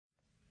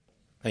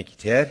Thank you,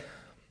 Ted.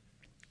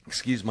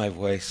 Excuse my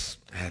voice.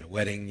 I had a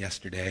wedding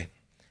yesterday.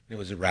 It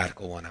was a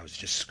radical one. I was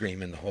just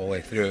screaming the whole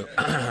way through.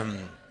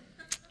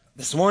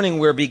 This morning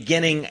we're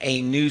beginning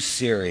a new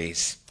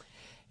series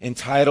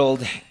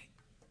entitled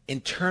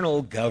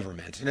Internal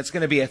Government. And it's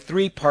going to be a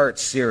 3-part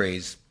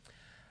series.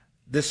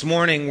 This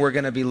morning we're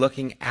going to be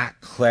looking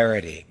at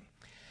clarity.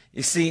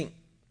 You see,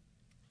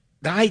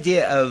 the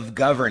idea of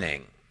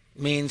governing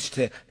means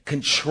to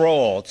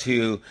control,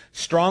 to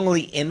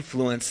strongly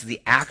influence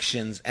the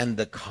actions and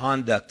the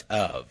conduct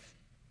of.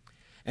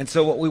 And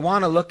so what we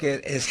want to look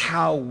at is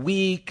how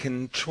we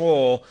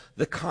control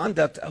the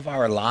conduct of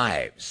our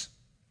lives.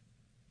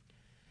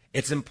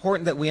 It's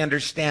important that we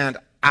understand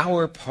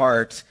our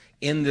part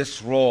in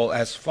this role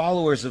as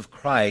followers of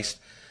Christ.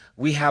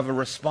 We have a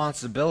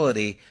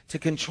responsibility to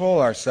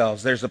control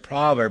ourselves. There's a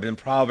proverb in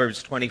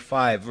Proverbs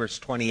 25, verse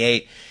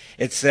 28.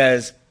 It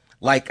says,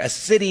 "Like a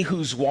city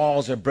whose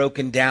walls are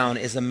broken down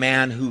is a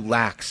man who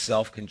lacks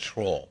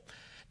self-control."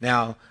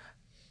 Now,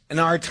 in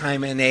our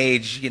time and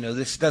age,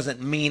 this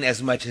doesn't mean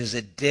as much as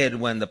it did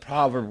when the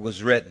proverb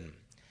was written.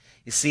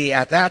 You see,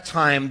 at that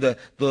time, the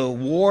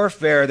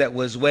warfare that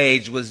was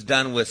waged was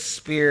done with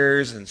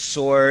spears and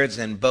swords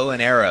and bow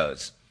and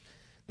arrows.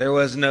 There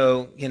was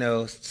no,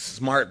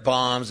 smart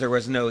bombs. There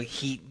was no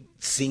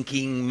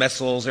heat-sinking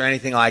missiles or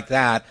anything like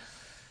that.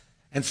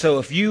 And so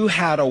if you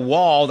had a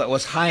wall that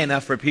was high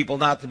enough for people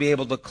not to be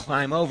able to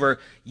climb over,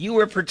 you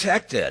were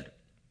protected.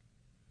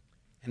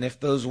 And if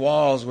those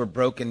walls were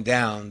broken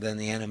down, then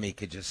the enemy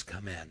could just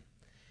come in.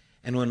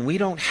 And when we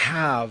don't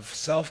have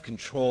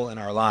self-control in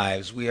our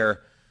lives, we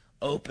are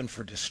open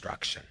for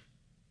destruction.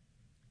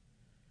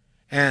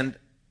 And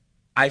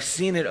I've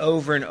seen it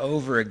over and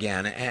over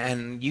again,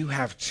 and you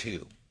have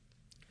too,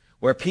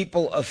 where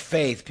people of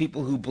faith,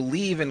 people who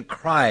believe in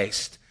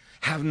Christ,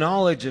 have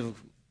knowledge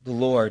of the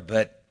Lord,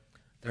 but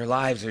their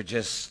lives are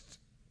just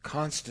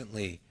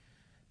constantly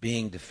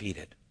being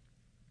defeated.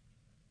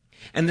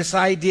 And this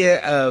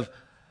idea of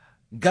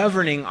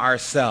governing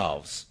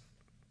ourselves,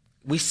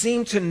 we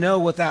seem to know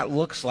what that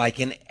looks like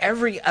in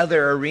every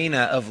other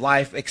arena of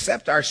life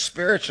except our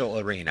spiritual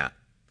arena.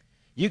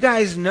 You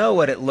guys know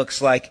what it looks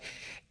like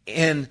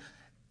in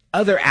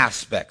other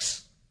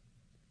aspects.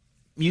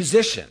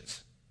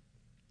 Musicians.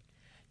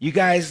 You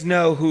guys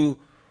know who,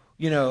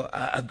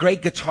 a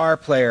great guitar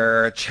player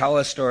or a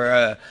cellist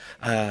or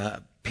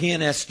a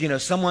pianist,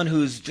 someone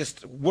who's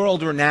just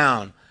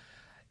world-renowned.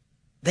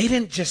 They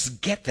didn't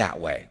just get that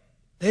way.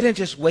 They didn't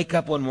just wake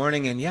up one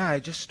morning and, I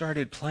just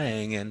started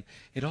playing and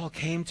it all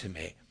came to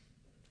me.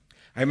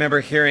 I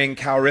remember hearing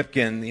Cal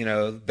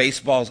Ripken,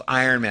 baseball's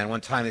Iron Man,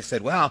 one time they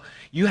said, "Well,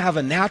 you have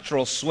a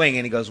natural swing."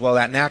 And he goes, "Well,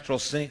 that natural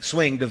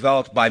swing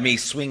developed by me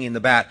swinging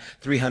the bat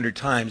 300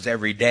 times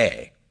every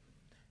day."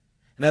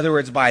 In other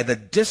words, by the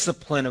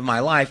discipline of my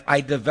life,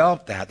 I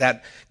developed that.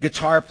 That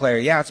guitar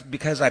player, it's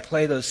because I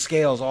play those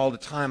scales all the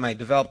time. I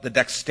developed the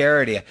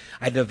dexterity.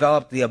 I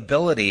developed the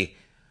ability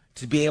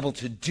to be able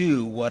to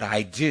do what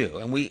I do.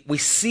 And we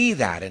see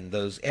that in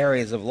those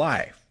areas of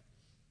life.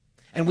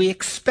 And we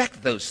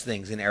expect those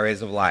things in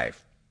areas of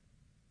life.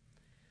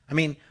 I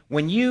mean,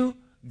 when you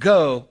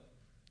go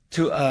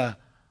to a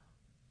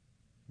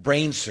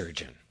brain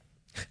surgeon,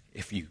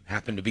 if you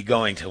happen to be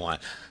going to one,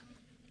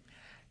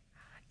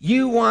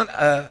 you want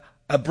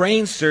a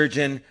brain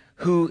surgeon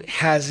who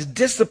has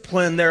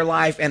disciplined their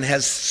life and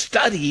has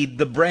studied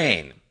the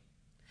brain.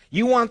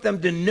 You want them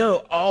to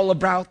know all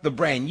about the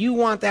brain. You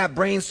want that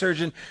brain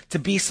surgeon to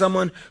be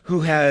someone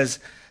who has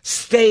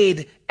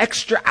stayed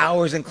extra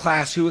hours in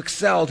class, who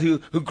excelled, who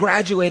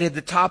graduated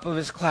the top of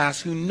his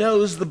class, who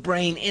knows the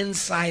brain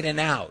inside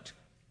and out.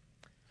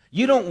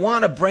 You don't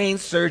want a brain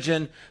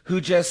surgeon who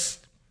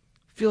just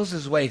feels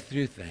his way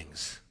through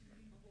things.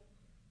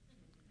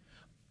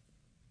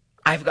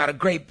 I've got a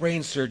great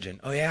brain surgeon.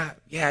 Oh, yeah?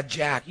 Yeah,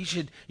 Jack. You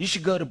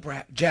should go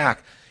to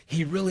Jack.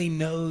 He really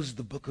knows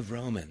the book of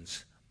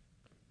Romans.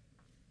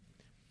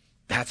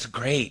 That's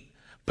great.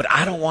 But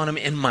I don't want him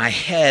in my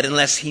head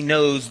unless he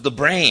knows the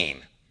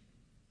brain.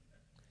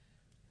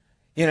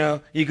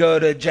 You go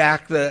to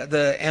Jack,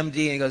 the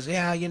MD, and he goes,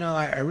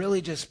 I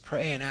really just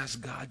pray and ask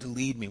God to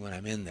lead me when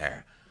I'm in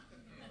there.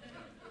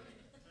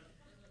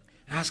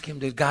 Ask him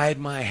to guide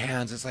my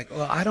hands. It's like,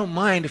 well, I don't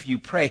mind if you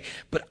pray,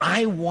 but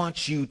I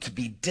want you to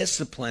be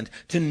disciplined,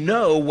 to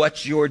know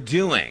what you're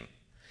doing.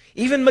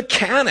 Even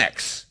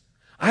mechanics.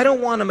 I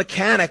don't want a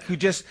mechanic who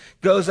just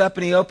goes up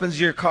and he opens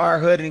your car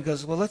hood and he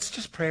goes, well, let's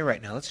just pray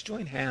right now. Let's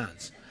join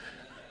hands.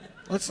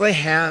 Let's lay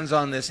hands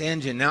on this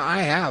engine. Now,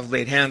 I have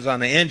laid hands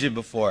on the engine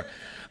before.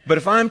 But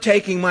if I'm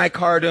taking my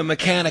car to a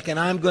mechanic and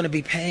I'm going to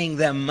be paying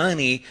them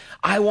money,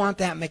 I want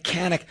that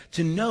mechanic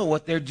to know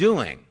what they're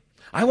doing.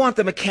 I want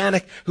the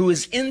mechanic who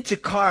is into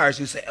cars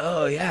who say,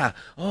 oh, yeah,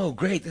 oh,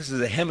 great, this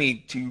is a Hemi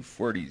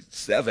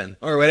 247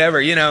 or whatever,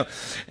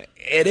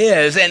 it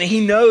is. And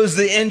he knows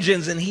the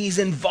engines and he's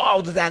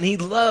involved with that and he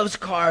loves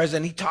cars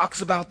and he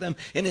talks about them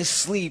in his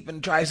sleep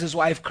and drives his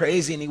wife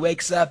crazy and he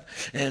wakes up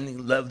and he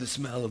loves the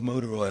smell of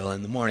motor oil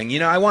in the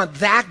morning. I want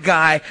that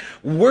guy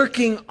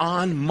working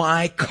on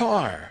my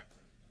car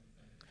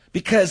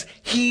because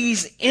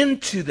he's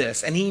into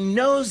this and he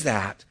knows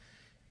that.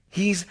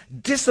 He's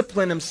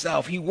disciplined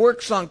himself. He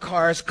works on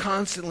cars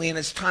constantly in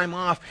his time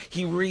off.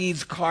 He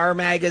reads car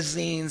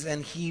magazines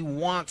and he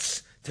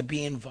wants to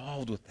be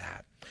involved with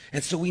that.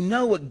 And so we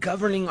know what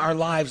governing our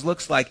lives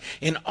looks like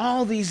in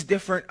all these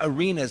different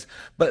arenas.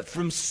 But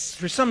for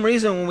some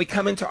reason, when we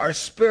come into our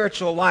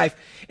spiritual life,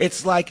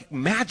 it's like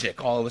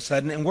magic all of a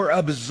sudden, and we're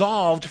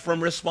absolved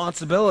from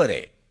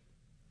responsibility.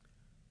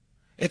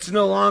 It's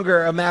no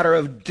longer a matter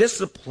of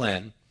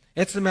discipline.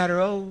 It's a matter,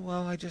 oh,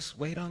 well, I just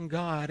wait on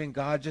God, and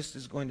God just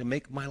is going to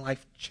make my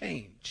life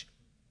change.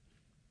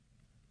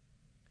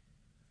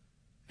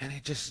 And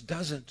it just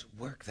doesn't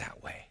work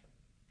that way.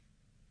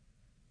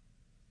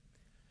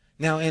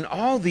 Now, in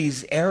all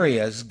these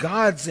areas,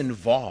 God's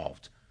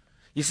involved.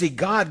 You see,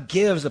 God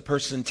gives a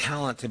person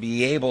talent to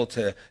be able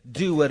to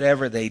do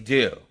whatever they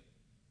do.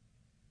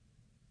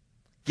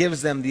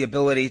 Gives them the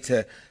ability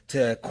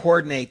to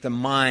coordinate the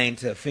mind,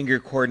 to finger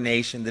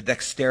coordination, the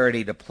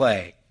dexterity to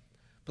play.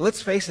 But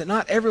let's face it,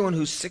 not everyone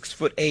who's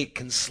 6'8"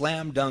 can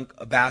slam dunk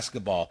a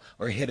basketball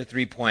or hit a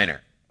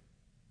three-pointer.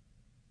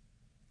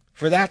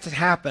 For that to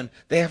happen,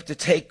 they have to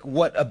take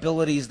what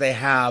abilities they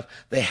have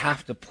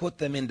to put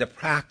them into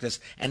practice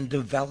and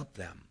develop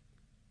them.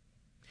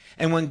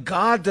 And when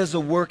God does a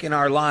work in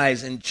our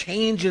lives and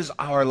changes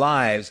our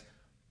lives,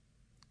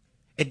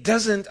 it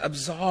doesn't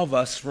absolve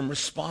us from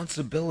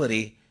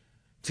responsibility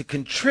to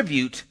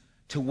contribute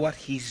to what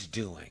he's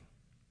doing.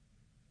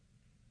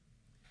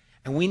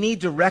 And we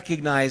need to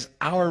recognize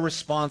our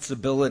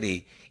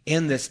responsibility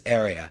in this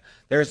area.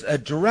 There's a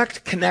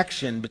direct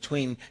connection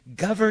between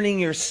governing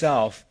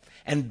yourself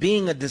and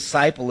being a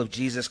disciple of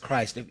Jesus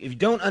Christ. If you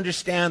don't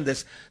understand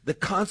this, the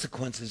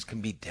consequences can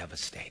be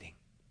devastating.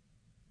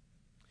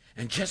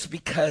 And just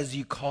because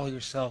you call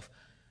yourself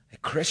a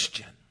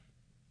Christian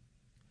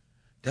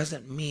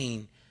doesn't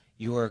mean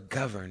you are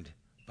governed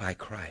by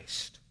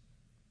Christ.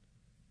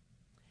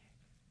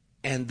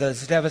 And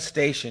this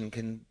devastation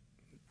can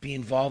be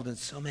involved in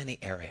so many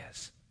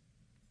areas.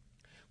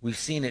 We've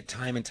seen it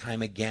time and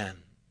time again.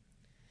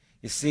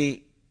 You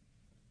see,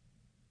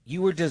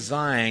 you were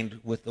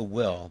designed with a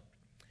will,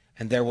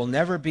 and there will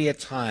never be a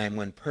time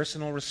when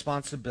personal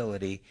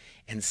responsibility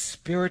and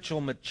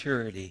spiritual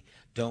maturity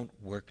don't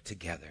work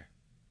together.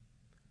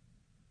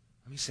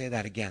 Let me say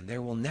that again.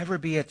 There will never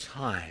be a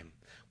time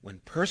when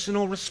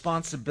personal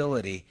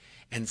responsibility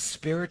and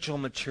spiritual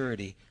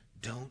maturity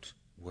don't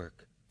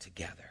work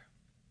together.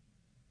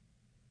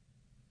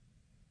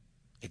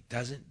 It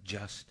doesn't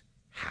just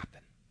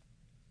happen.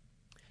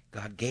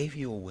 God gave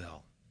you a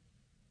will,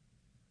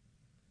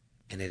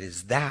 and it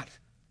is that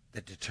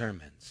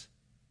determines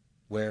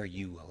where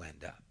you will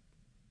end up.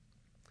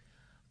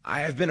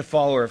 I have been a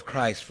follower of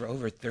Christ for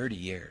over 30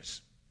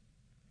 years.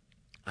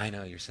 I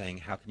know you're saying,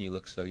 how can you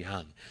look so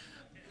young?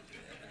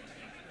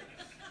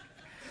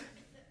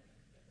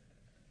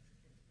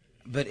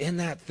 But in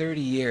that 30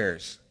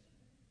 years,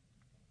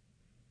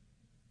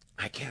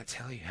 I can't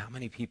tell you how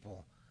many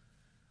people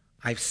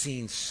I've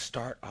seen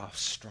start off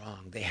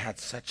strong. They had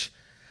such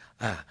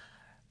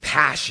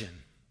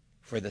passion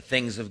for the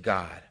things of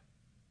God.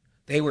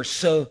 They were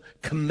so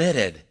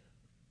committed.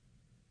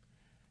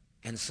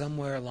 And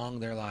somewhere along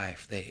their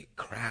life, they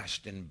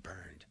crashed and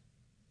burned.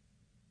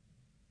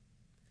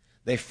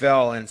 They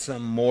fell in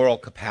some moral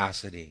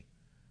capacity.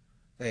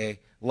 They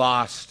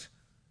lost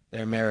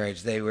their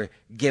marriage. They were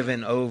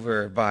given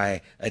over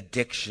by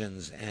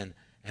addictions and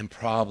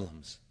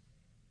problems.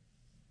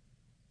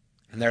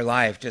 And their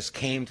life just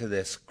came to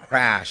this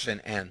crash,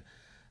 and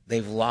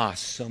they've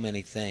lost so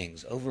many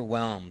things,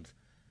 overwhelmed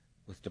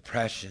with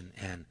depression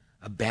and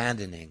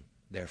abandoning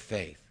their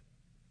faith.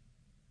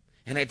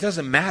 And it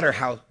doesn't matter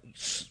how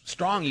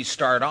strong you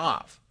start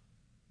off.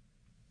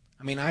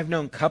 I mean, I've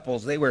known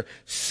couples, they were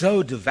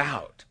so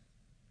devout.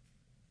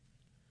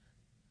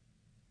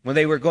 When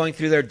they were going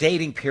through their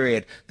dating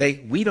period,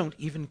 we don't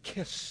even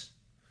kiss.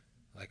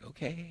 Like,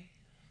 okay.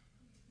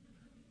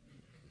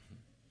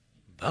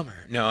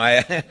 Bummer.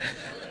 No,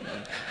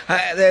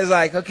 there's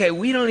like, okay,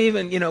 we don't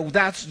even,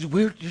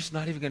 we're just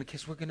not even going to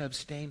kiss. We're going to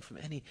abstain from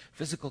any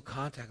physical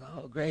contact.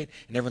 Oh, great.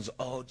 And everyone's,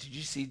 oh, did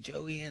you see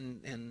Joey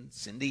and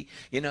Cindy?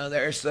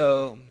 They're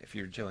so, if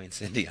you're Joey and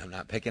Cindy, I'm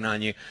not picking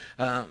on you.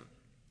 They're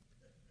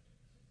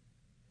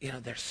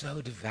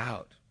so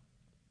devout.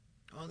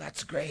 Oh,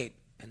 that's great.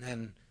 And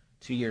then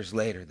 2 years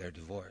later, they're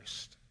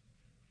divorced.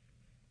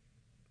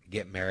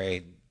 Get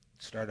married,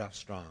 start off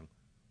strong.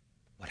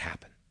 What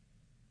happened?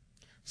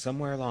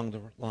 Somewhere along the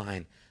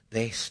line,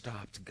 they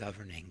stopped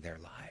governing their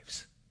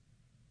lives.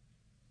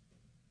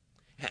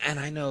 And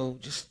I know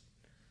just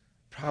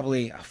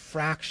probably a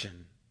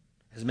fraction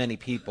as many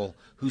people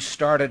who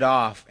started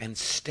off and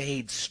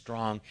stayed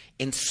strong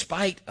in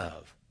spite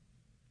of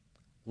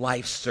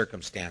life's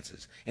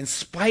circumstances, in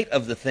spite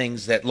of the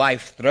things that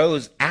life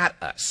throws at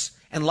us.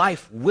 And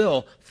life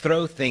will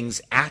throw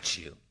things at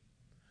you.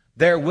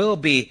 There will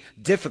be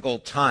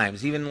difficult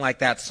times, even like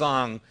that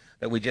song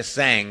that we just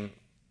sang.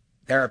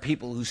 There are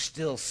people who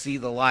still see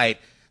the light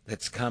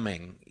that's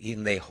coming,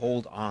 and they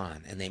hold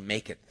on, and they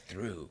make it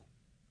through.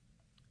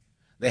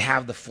 They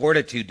have the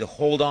fortitude to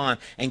hold on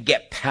and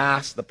get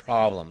past the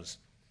problems,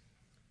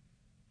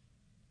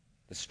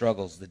 the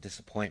struggles, the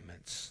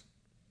disappointments.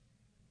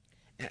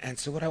 And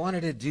so what I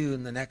wanted to do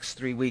in the next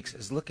 3 weeks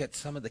is look at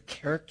some of the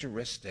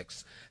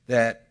characteristics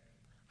that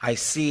I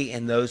see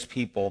in those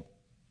people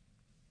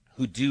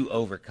who do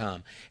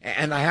overcome.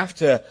 And I have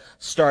to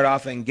start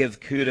off and give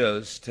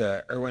kudos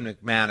to Erwin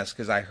McManus,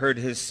 because I heard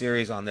his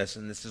series on this,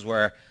 and this is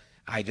where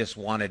I just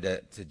wanted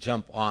to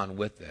jump on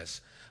with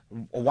this.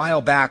 A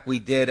while back, we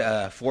did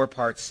a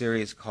 4-part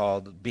series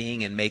called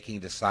Being and Making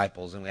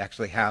Disciples, and we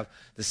actually have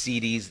the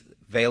CDs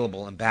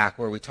available in back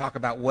where we talk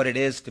about what it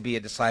is to be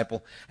a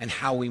disciple and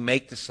how we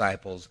make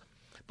disciples.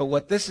 But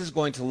what this is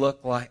going to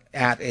look like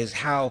at is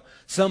how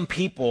some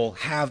people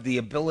have the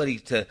ability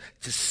to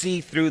see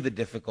through the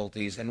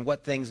difficulties and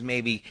what things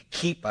maybe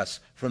keep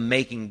us from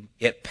making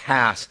it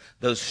past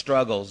those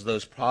struggles,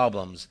 those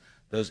problems,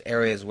 those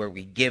areas where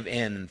we give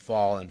in and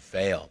fall and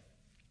fail.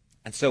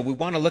 And so we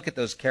want to look at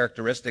those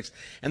characteristics.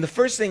 And the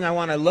first thing I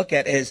want to look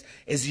at is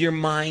your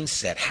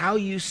mindset, how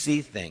you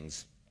see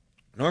things.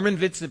 Norman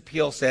Vincent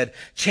Peale said,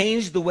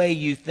 change the way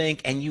you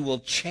think and you will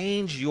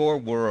change your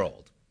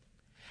world.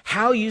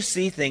 How you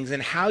see things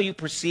and how you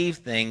perceive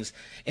things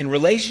in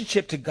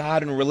relationship to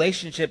God and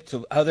relationship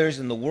to others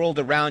in the world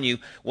around you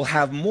will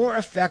have more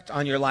effect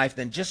on your life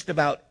than just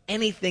about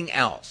anything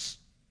else.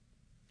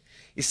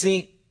 You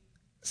see,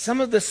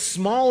 some of the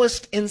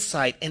smallest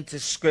insight into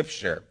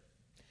Scripture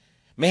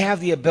may have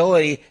the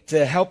ability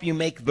to help you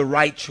make the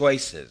right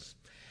choices.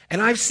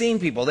 And I've seen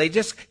people, they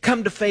just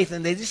come to faith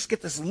and they just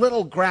get this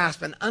little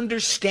grasp and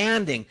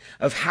understanding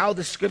of how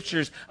the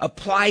Scriptures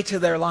apply to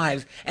their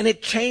lives, and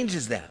it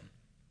changes them.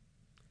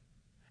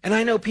 And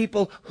I know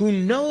people who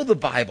know the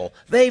Bible.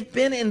 They've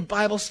been in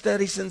Bible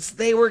study since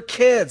they were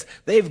kids.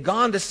 They've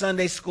gone to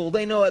Sunday school.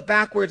 They know it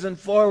backwards and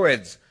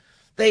forwards.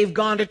 They've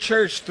gone to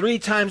church 3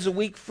 times a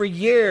week for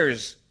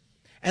years.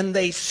 And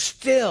they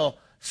still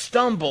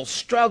stumble,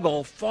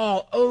 struggle,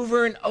 fall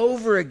over and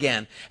over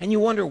again. And you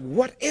wonder,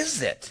 what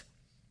is it?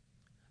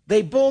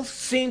 They both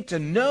seem to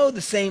know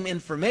the same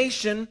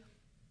information.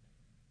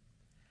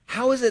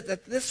 How is it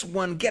that this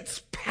one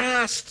gets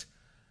past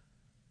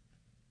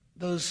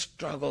those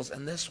struggles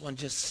and this one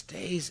just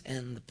stays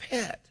in the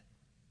pit?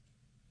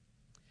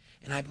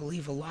 And I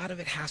believe a lot of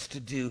it has to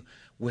do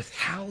with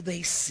how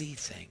they see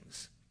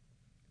things,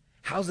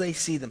 how they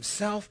see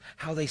themselves,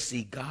 how they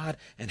see God,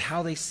 and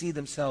how they see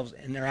themselves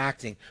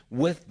interacting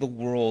with the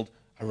world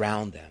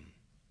around them.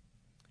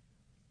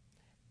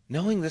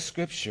 Knowing the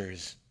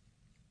Scriptures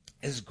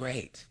is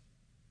great.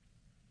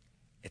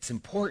 It's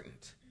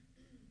important.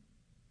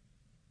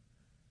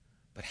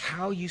 But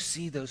how you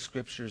see those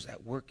Scriptures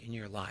at work in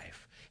your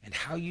life and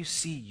how you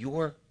see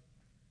your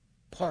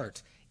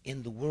part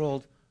in the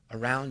world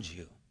around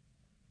you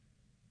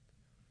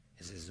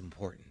is as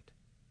important.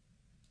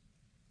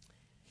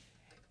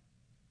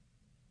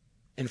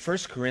 In 1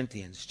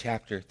 Corinthians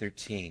chapter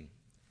 13,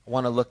 I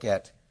want to look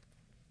at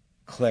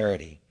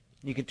clarity.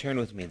 You can turn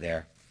with me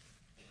there.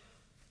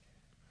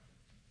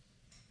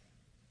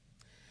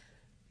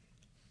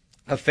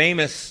 A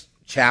famous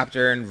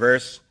chapter and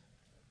verse.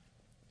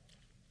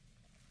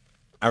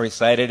 I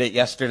recited it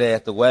yesterday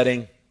at the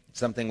wedding. It's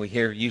something we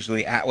hear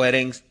usually at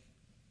weddings.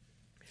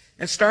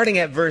 And starting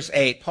at verse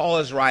 8, Paul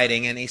is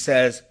writing and he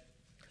says,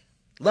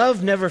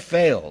 love never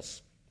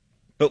fails,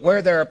 but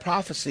where there are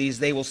prophecies,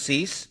 they will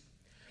cease.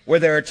 Where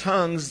there are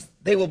tongues,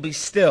 they will be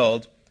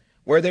stilled.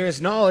 Where there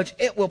is knowledge,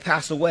 it will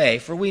pass away.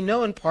 For we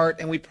know in part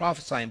and we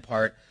prophesy in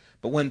part.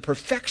 But when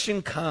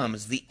perfection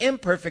comes, the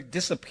imperfect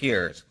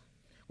disappears.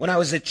 When I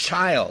was a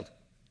child,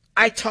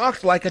 I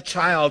talked like a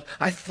child.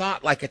 I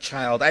thought like a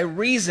child. I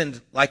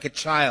reasoned like a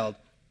child.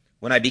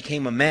 When I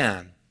became a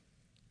man,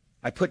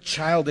 I put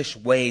childish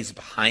ways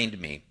behind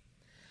me.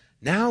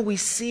 Now we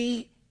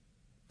see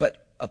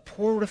but a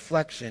poor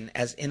reflection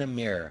as in a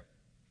mirror.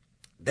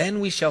 Then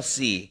we shall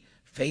see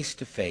face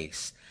to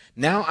face.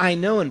 Now I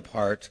know in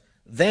part,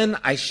 then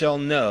I shall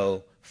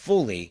know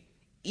fully,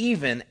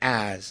 even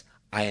as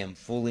I am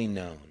fully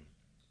known.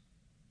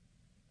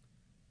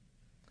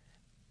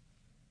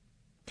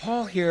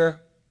 Paul here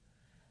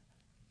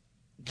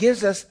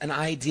gives us an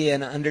idea,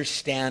 an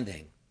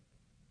understanding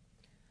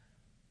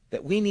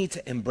that we need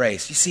to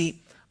embrace. You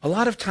see, a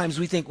lot of times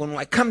we think when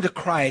I come to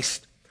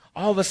Christ,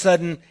 all of a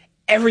sudden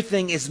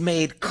everything is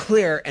made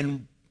clear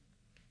and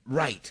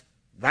right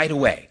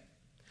away.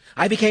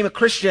 I became a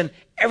Christian,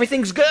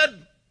 everything's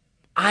good.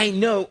 I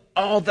know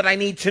all that I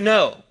need to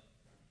know.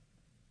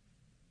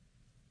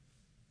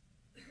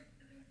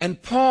 And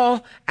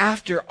Paul,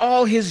 after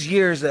all his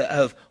years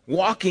of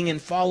walking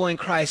and following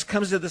Christ,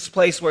 comes to this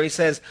place where he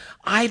says,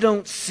 I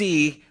don't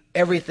see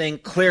everything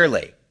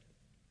clearly.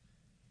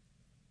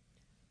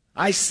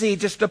 I see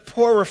just a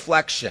poor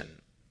reflection.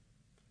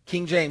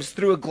 King James,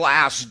 through a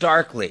glass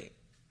darkly.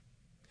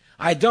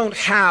 I don't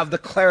have the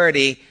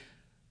clarity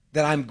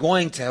that I'm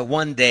going to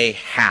one day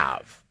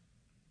have.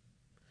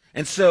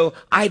 And so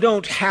I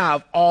don't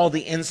have all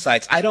the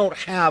insights. I don't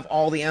have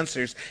all the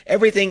answers.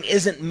 Everything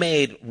isn't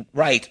made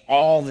right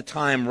all the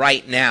time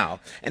right now.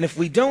 And if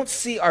we don't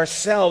see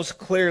ourselves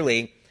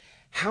clearly,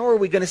 how are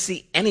we going to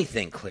see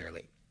anything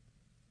clearly?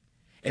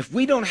 If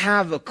we don't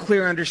have a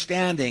clear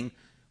understanding,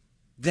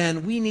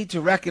 then we need to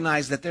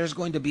recognize that there's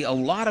going to be a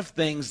lot of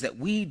things that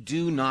we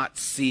do not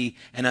see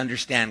and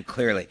understand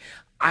clearly.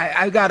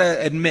 I've got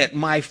to admit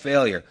my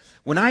failure.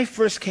 When I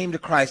first came to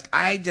Christ,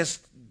 I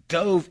just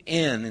dove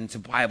into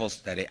Bible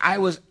study. I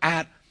was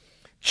at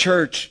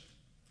church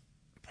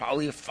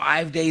probably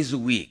 5 days a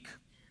week.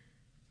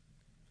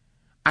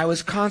 I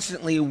was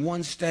constantly in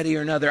one study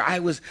or another. I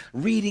was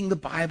reading the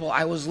Bible.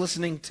 I was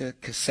listening to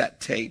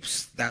cassette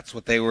tapes. That's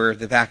what they were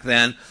back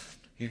then.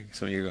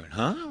 Some of you are going,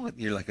 huh?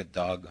 You're like a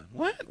dog going,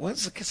 what?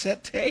 What's a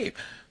cassette tape?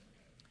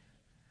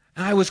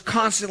 And I was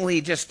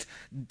constantly just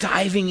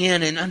diving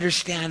in and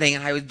understanding,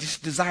 and I would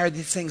just desire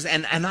these things.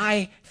 And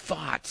I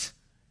thought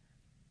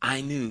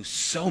I knew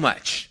so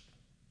much.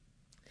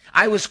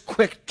 I was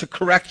quick to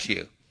correct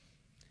you.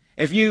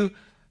 If you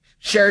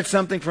shared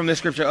something from the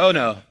scripture, oh,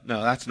 no,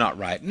 that's not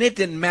right. And it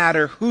didn't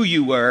matter who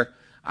you were.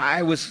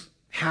 I was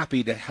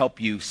happy to help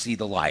you see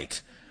the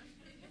light.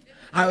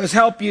 I was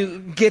help you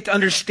get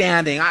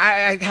understanding.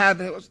 I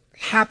was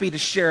happy to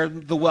share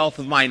the wealth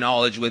of my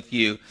knowledge with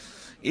you,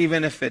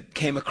 even if it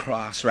came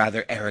across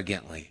rather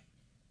arrogantly.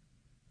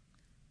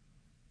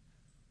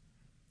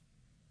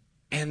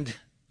 And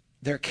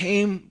there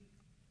came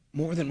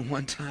more than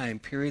one time,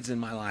 periods in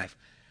my life,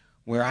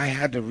 where I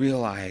had to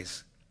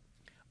realize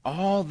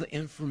all the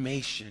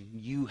information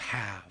you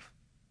have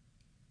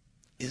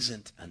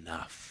isn't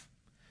enough.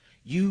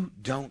 You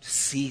don't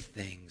see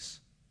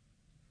things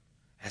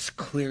as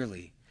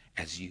clearly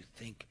as you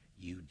think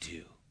you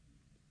do.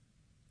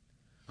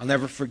 I'll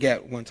never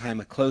forget one time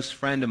a close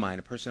friend of mine,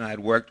 a person I had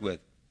worked with.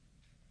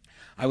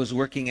 I was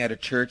working at a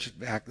church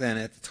back then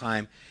at the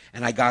time,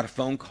 and I got a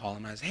phone call,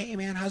 and I was, hey,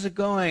 man, how's it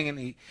going?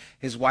 And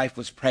his wife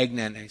was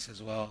pregnant, and he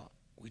says, well,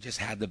 we just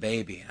had the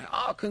baby. And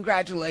oh,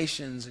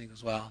 congratulations. And he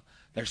goes, well,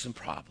 there's some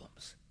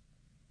problems.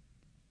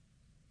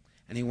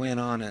 And he went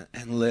on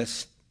and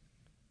list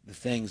the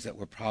things that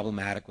were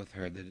problematic with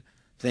her, the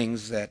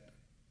things that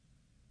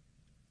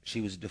she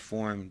was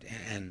deformed,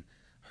 and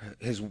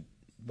his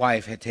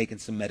wife had taken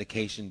some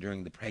medication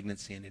during the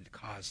pregnancy, and it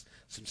caused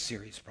some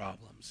serious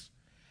problems.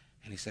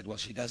 And he said, well,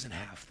 she doesn't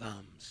have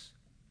thumbs,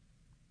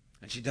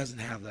 and she doesn't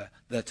have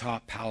the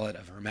top palate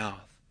of her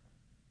mouth.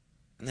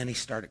 And then he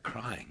started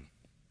crying,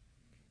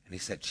 and he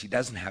said, she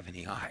doesn't have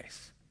any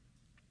eyes.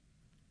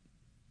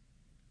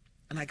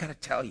 And I got to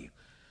tell you,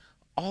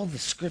 all the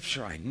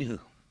scripture I knew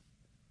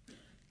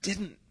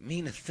didn't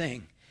mean a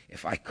thing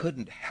if I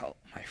couldn't help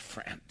my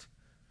friend.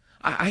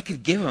 I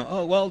could give him,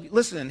 oh, well,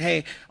 listen,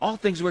 hey, all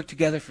things work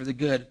together for the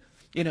good.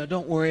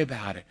 Don't worry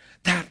about it.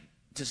 That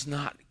does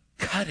not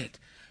cut it.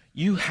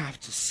 You have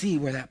to see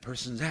where that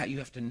person's at. You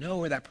have to know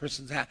where that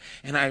person's at.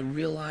 And I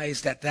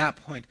realized at that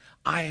point,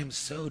 I am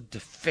so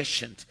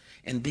deficient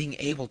in being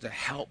able to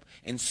help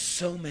in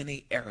so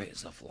many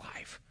areas of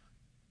life.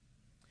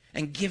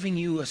 And giving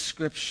you a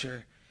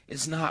scripture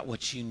is not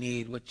what you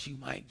need. What you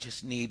might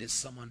just need is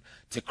someone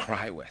to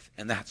cry with.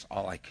 And that's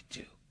all I could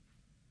do.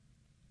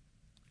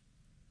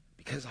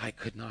 Because I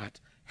could not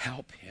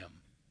help him.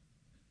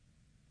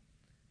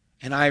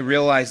 And I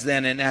realized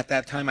then, and at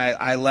that time,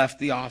 I left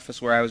the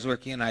office where I was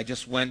working, and I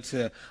just went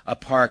to a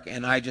park,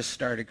 and I just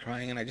started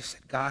crying, and I just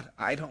said, God,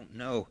 I don't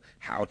know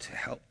how to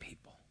help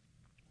people.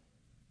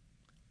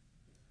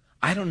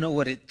 I don't know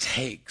what it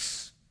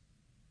takes.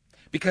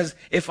 Because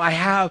if I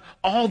have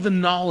all the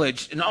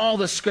knowledge and all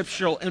the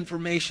scriptural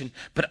information,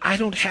 but I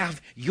don't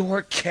have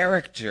your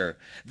character,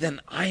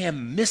 then I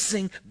am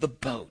missing the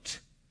boat.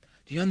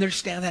 Do you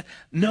understand that?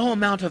 No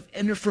amount of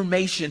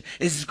information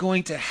is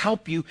going to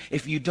help you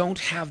if you don't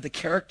have the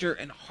character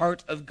and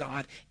heart of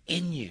God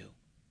in you.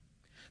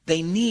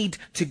 They need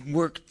to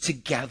work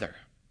together.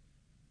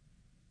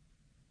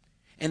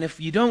 And if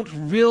you don't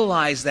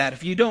realize that,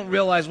 if you don't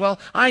realize, well,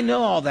 I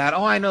know all that.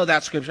 Oh, I know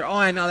that scripture. Oh,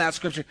 I know that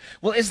scripture.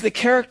 Well, is the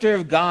character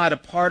of God a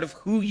part of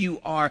who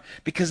you are?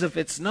 Because if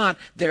it's not,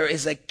 there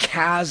is a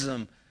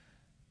chasm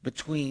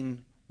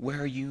between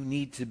where you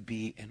need to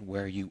be and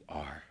where you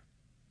are.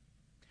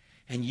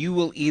 And you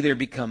will either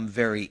become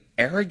very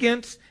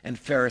arrogant and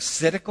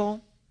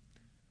pharisaical,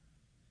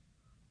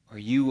 or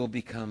you will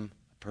become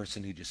a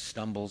person who just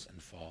stumbles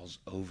and falls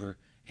over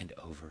and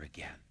over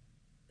again.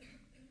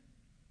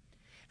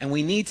 And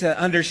we need to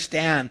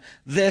understand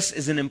this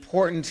is an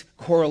important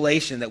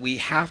correlation that we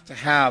have to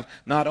have,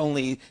 not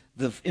only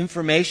the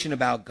information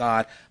about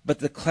God, but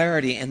the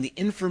clarity. And the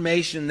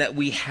information that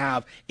we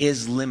have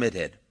is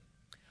limited.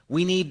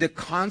 We need to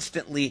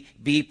constantly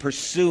be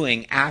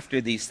pursuing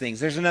after these things.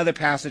 There's another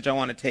passage I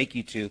want to take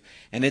you to,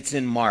 and it's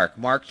in Mark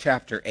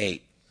chapter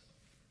 8.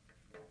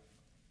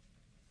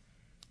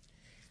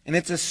 And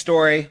it's a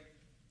story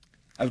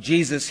of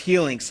Jesus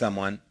healing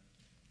someone,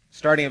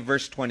 starting at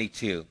verse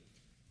 22.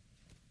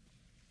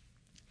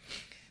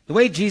 The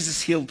way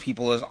Jesus healed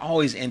people is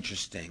always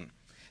interesting.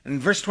 In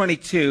verse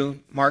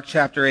 22, Mark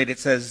chapter 8, it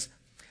says,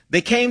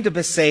 They came to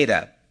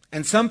Bethsaida,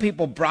 and some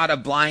people brought a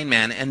blind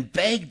man and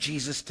begged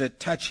Jesus to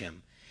touch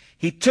him.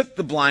 He took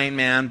the blind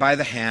man by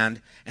the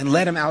hand and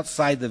led him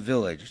outside the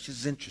village, which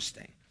is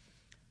interesting.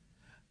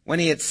 When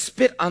he had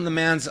spit on the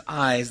man's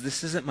eyes,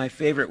 this isn't my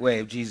favorite way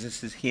of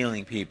Jesus is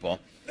healing people,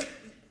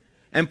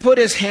 and put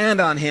his hand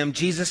on him,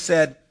 Jesus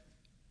said,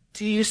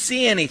 "Do you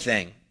see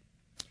anything?"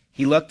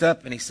 He looked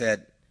up and he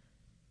said,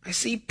 "I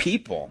see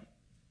people.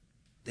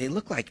 They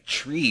look like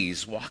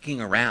trees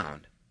walking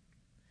around."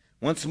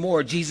 Once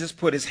more, Jesus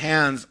put his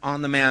hands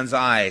on the man's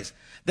eyes.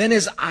 Then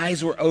his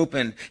eyes were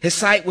opened, his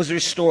sight was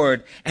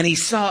restored, and he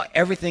saw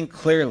everything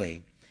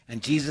clearly.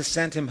 And Jesus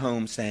sent him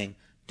home, saying,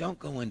 "Don't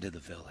go into the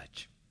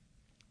village."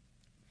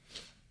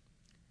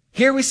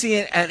 Here we see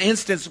an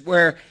instance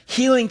where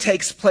healing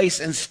takes place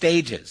in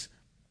stages.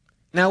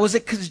 Now, was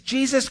it because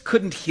Jesus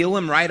couldn't heal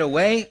him right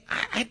away?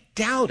 I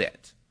doubt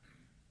it.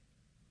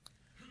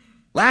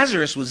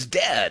 Lazarus was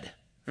dead.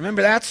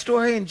 Remember that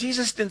story? And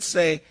Jesus didn't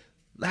say,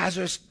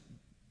 "Lazarus,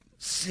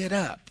 sit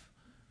up.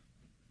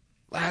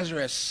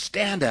 Lazarus,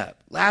 stand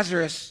up.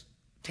 Lazarus,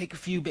 take a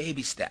few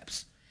baby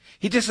steps."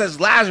 He just says,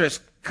 "Lazarus,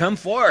 come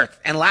forth."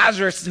 And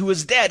Lazarus, who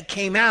was dead,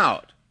 came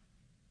out.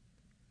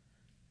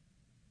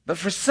 But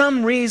for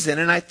some reason,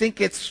 and I think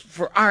it's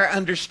for our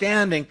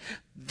understanding,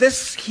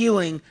 this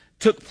healing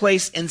took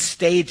place in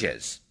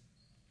stages.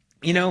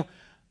 You know,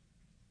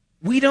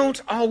 we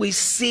don't always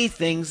see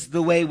things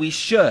the way we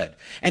should.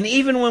 And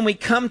even when we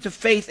come to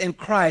faith in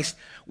Christ,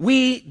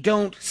 we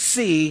don't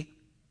see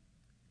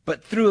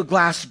but through a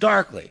glass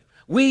darkly.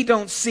 We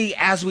don't see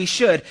as we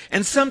should.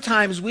 And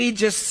sometimes we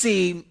just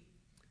see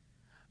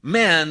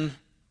men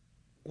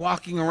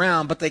walking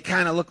around, but they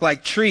kind of look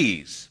like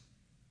trees.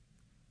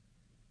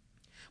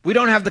 We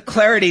don't have the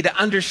clarity to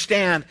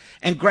understand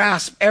and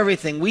grasp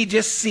everything. We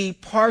just see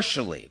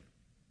partially.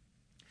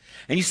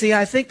 And you see,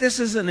 I think this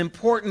is an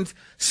important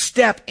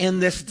step in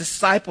this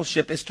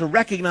discipleship, is to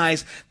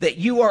recognize that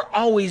you are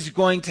always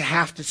going to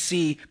have to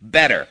see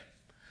better.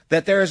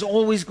 That there is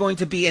always going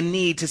to be a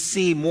need to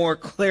see more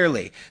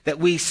clearly. That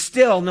we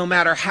still, no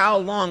matter how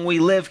long we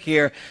live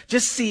here,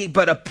 just see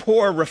but a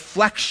poor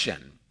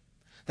reflection.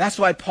 That's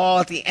why Paul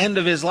at the end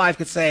of his life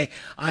could say,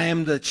 "I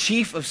am the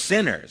chief of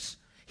sinners."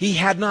 He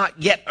had not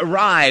yet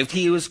arrived.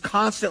 He was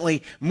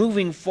constantly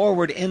moving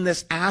forward in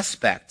this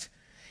aspect.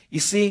 You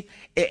see,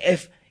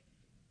 if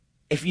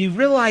you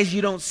realize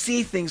you don't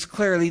see things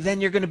clearly, then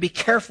you're going to be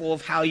careful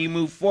of how you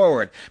move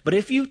forward. But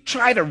if you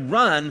try to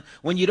run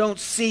when you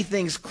don't see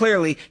things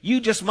clearly, you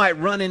just might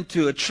run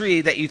into a tree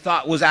that you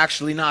thought was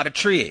actually not a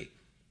tree.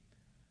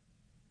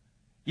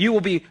 You will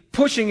be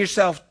pushing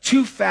yourself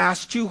too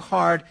fast, too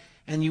hard,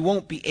 and you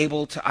won't be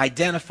able to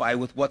identify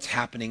with what's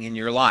happening in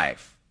your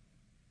life.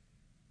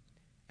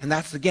 And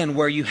that's, again,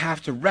 where you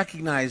have to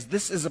recognize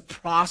this is a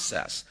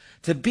process.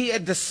 To be a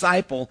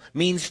disciple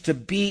means to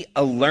be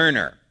a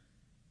learner.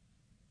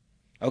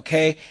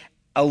 Okay?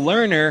 A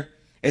learner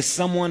is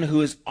someone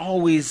who is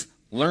always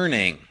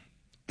learning.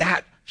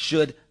 That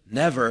should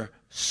never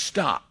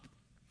stop.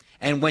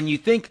 And when you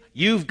think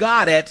you've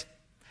got it,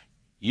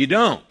 you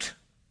don't.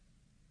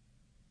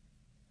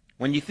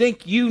 When you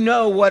think you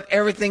know what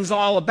everything's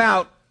all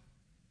about,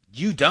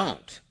 you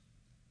don't.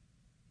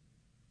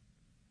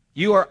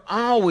 You are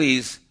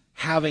always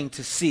having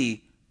to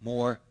see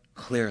more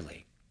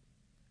clearly.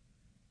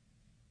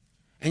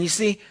 And you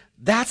see,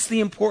 that's the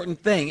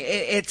important thing.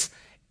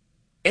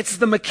 It's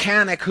the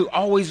mechanic who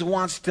always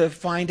wants to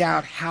find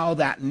out how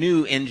that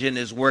new engine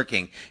is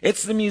working.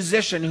 It's the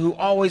musician who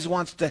always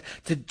wants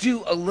to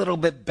do a little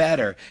bit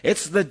better.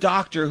 It's the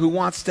doctor who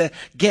wants to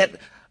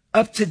get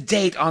up to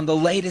date on the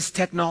latest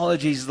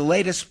technologies, the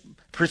latest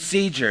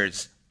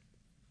procedures.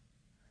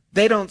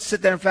 They don't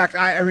sit there. In fact,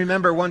 I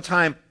remember one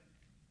time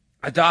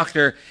a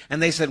doctor, and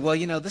they said, "Well,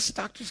 you know, this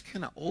doctor's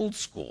kind of old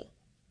school.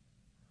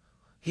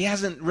 He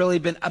hasn't really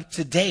been up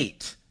to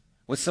date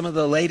with some of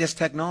the latest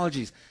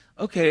technologies."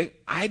 Okay,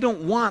 I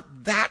don't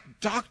want that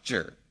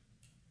doctor.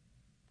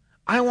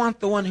 I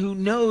want the one who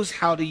knows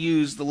how to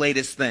use the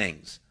latest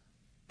things,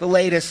 the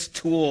latest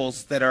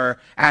tools that are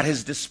at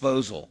his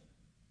disposal.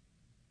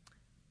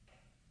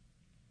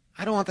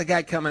 I don't want the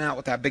guy coming out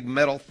with that big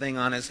metal thing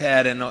on his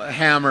head and a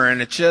hammer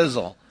and a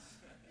chisel,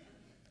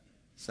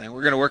 saying,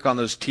 "We're going to work on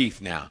those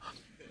teeth now."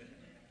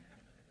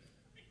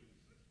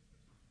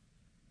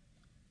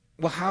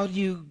 Well, how do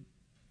you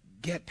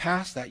get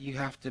past that? You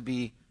have to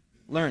be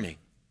learning.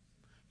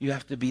 You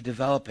have to be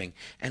developing.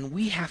 And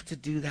we have to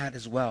do that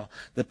as well.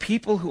 The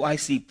people who I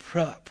see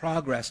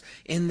progress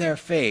in their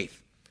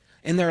faith,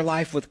 in their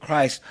life with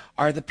Christ,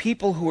 are the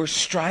people who are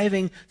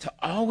striving to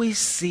always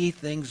see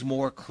things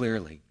more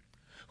clearly,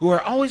 who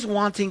are always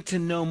wanting to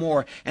know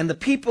more. And the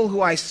people who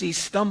I see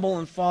stumble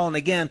and fall, and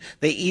again,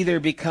 they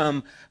either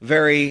become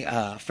very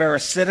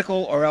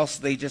pharisaical or else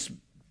they just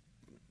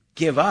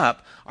give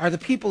up, are the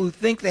people who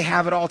think they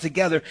have it all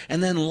together,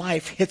 and then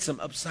life hits them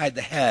upside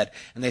the head,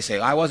 and they say,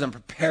 "I wasn't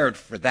prepared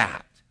for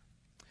that."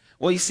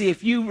 Well, you see,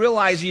 if you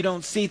realize you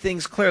don't see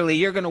things clearly,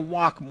 you're going to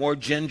walk more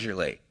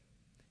gingerly.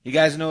 You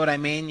guys know what I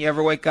mean? You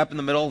ever wake up in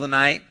the middle of the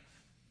night?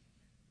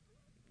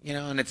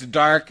 and it's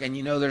dark, and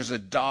there's a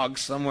dog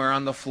somewhere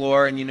on the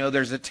floor, and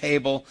there's a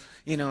table,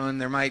 and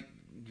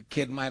your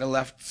kid might have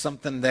left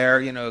something there,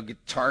 a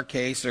guitar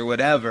case or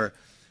whatever.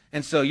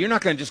 And so you're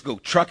not going to just go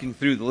trucking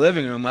through the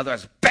living room,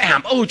 otherwise,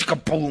 bam, oh,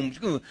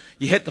 boom,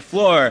 you hit the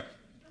floor.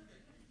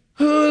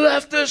 Who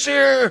left this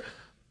here?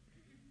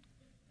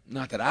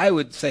 Not that I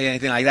would say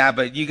anything like that,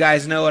 but you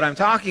guys know what I'm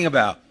talking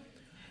about.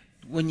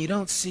 When you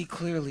don't see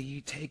clearly,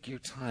 you take your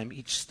time.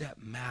 Each step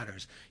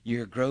matters.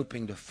 You're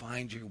groping to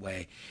find your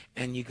way.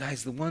 And you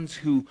guys, the ones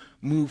who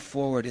move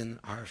forward in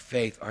our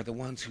faith are the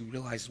ones who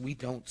realize we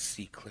don't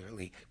see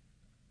clearly,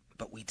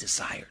 but we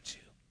desire to.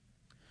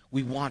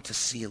 We want to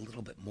see a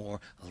little bit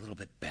more, a little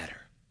bit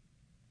better.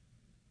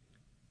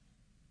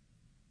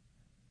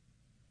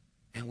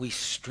 And we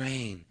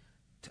strain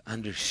to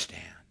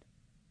understand.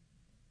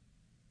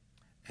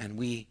 And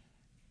we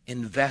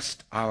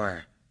invest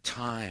our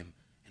time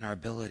and our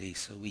ability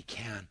so we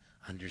can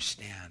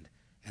understand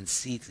and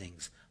see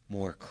things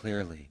more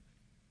clearly.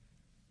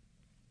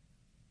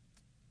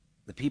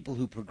 The people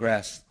who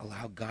progress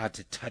allow God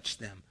to touch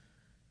them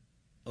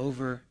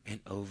over and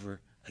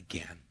over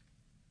again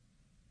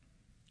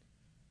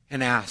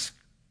and ask,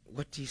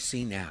 what do you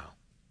see now?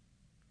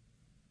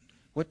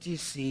 What do you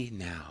see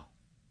now?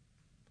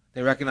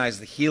 They recognize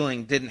the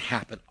healing didn't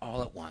happen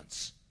all at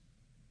once.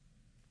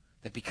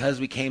 That because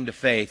we came to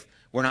faith,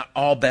 we're not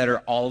all better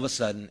all of a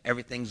sudden.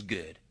 Everything's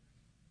good.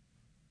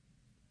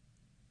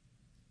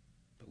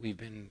 But we've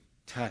been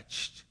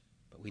touched,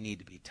 but we need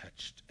to be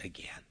touched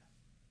again.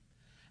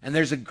 And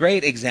there's a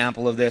great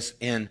example of this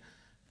in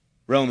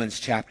Romans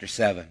chapter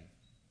 7.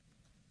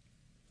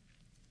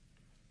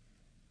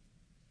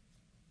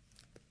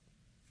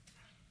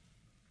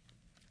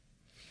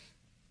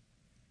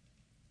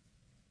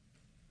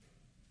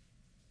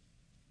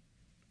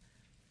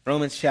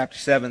 Romans chapter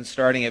 7,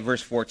 starting at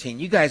verse 14.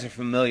 You guys are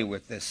familiar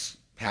with this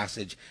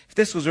passage. If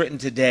this was written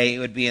today, it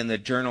would be in the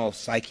Journal of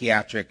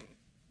Psychiatric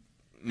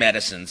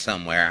Medicine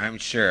somewhere. I'm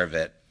sure of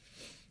it.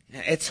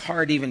 It's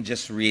hard even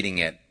just reading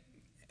it,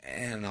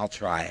 and I'll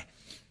try.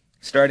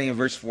 Starting in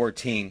verse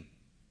 14,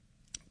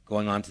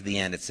 going on to the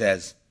end, it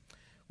says,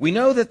 "We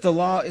know that the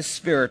law is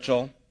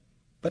spiritual,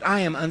 but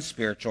I am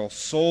unspiritual,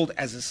 sold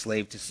as a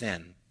slave to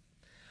sin.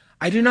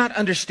 I do not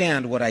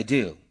understand what I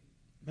do."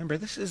 Remember,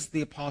 this is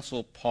the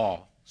Apostle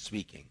Paul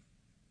speaking.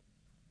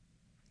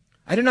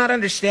 "I do not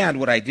understand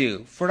what I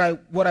do, for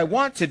what I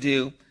want to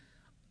do,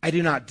 I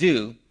do not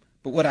do,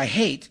 but what I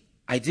hate,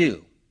 I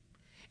do.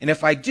 And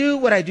if I do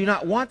what I do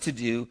not want to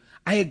do,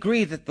 I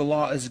agree that the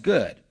law is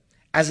good.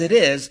 As it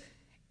is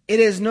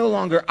no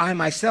longer I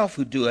myself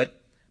who do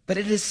it, but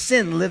it is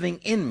sin living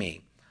in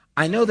me.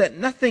 I know that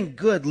nothing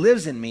good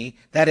lives in me,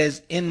 that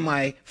is, in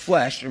my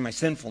flesh or my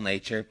sinful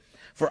nature.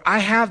 For I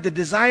have the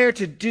desire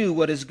to do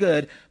what is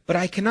good, but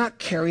I cannot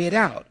carry it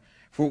out.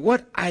 For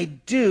what I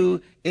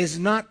do is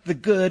not the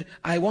good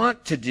I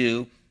want to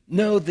do.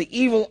 No, the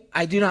evil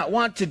I do not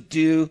want to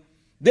do,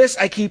 this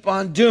I keep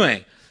on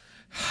doing."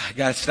 I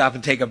got to stop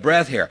and take a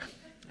breath here.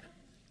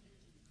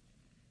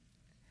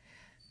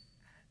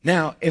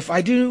 "Now, if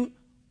I do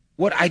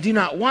what I do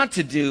not want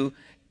to do,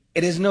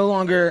 it is no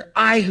longer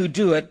I who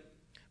do it,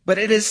 but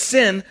it is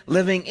sin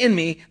living in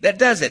me that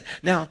does it."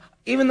 Now,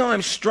 even though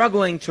I'm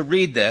struggling to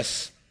read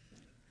this,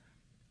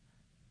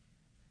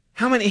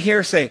 how many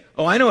here say,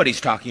 "Oh, I know what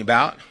he's talking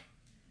about"?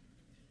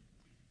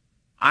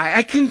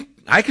 I can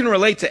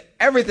relate to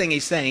everything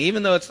he's saying,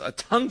 even though it's a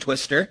tongue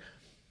twister.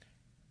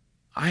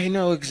 I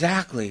know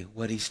exactly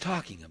what he's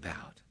talking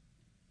about.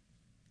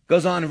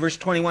 Goes on in verse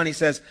 21, he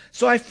says,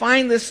 "So I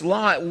find this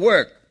law at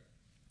work.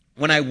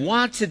 When I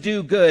want to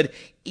do good,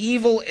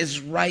 evil is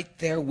right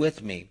there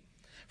with me.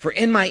 For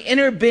in my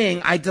inner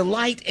being I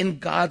delight in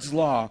God's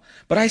law,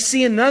 but I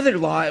see another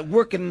law at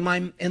work in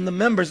the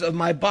members of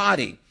my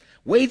body,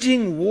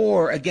 waging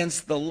war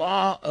against the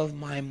law of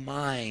my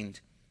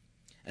mind,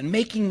 and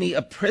making me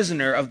a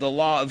prisoner of the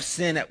law of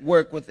sin at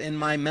work within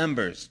my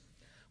members.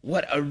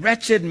 What a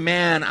wretched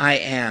man I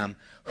am!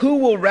 Who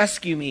will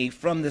rescue me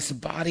from this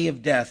body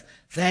of death?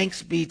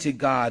 Thanks be to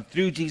God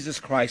through Jesus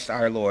Christ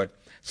our Lord.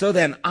 So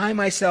then, I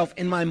myself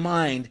in my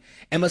mind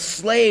am a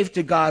slave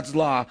to God's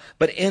law,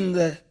 but in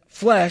the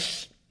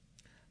flesh,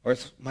 or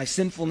my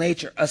sinful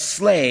nature, a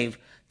slave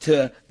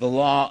to the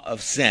law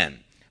of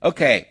sin."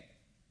 Okay,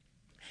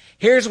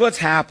 here's what's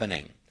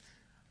happening.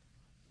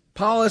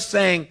 Paul is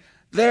saying,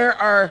 there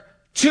are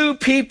two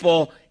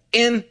people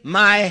in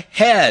my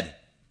head.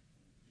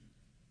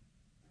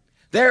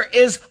 There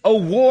is a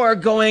war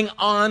going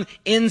on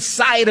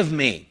inside of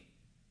me.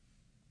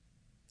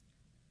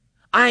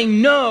 I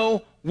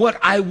know what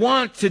I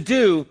want to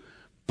do,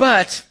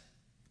 but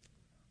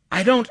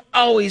I don't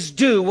always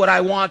do what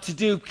I want to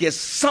do because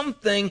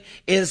something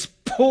is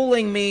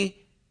pulling me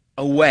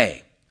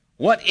away.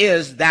 What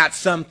is that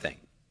something?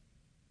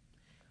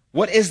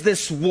 What is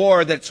this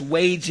war that's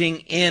waging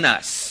in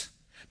us?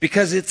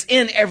 Because it's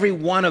in every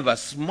one of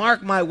us.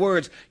 Mark my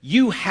words,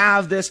 you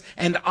have this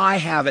and I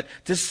have it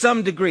to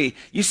some degree.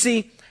 You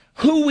see,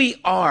 who we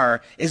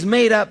are is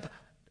made up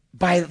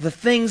by the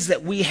things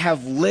that we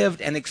have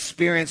lived and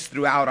experienced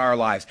throughout our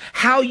lives.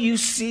 How you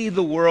see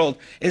the world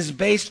is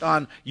based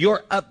on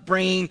your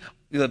upbringing,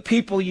 the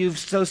people you've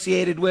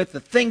associated with, the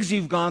things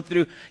you've gone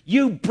through.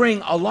 You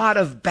bring a lot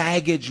of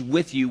baggage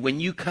with you when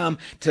you come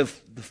to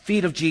the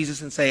feet of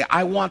Jesus and say,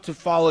 I want to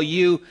follow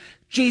you.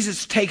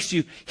 Jesus takes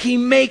you. He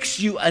makes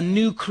you a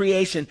new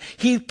creation.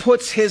 He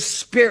puts his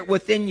spirit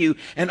within you,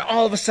 and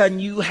all of a sudden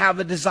you have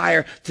a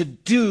desire to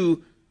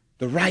do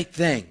the right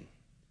thing.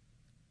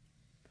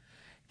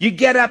 You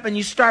get up and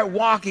you start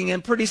walking,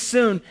 and pretty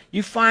soon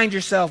you find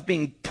yourself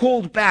being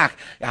pulled back.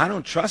 I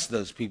don't trust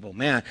those people,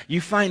 man.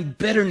 You find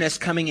bitterness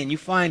coming in. You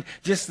find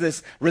just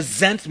this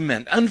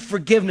resentment,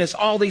 unforgiveness,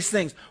 all these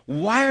things.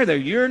 Why are there?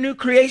 You're a new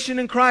creation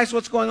in Christ.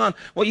 What's going on?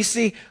 Well, you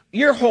see,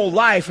 your whole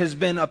life has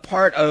been a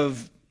part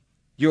of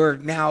your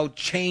now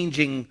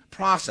changing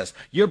process.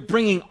 You're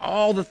bringing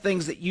all the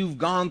things that you've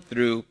gone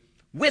through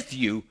with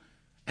you,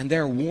 and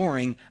they're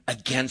warring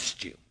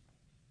against you.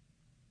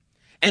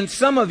 And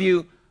some of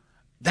you,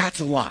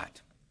 that's a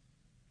lot.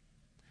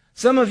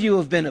 Some of you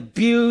have been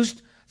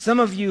abused.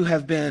 Some of you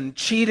have been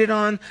cheated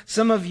on.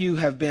 Some of you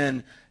have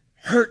been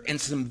hurt in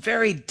some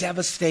very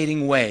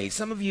devastating ways.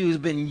 Some of you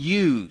have been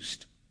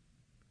used.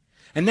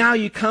 And now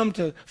you come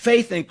to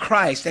faith in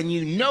Christ and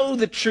you know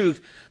the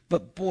truth,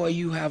 but boy,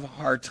 you have a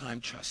hard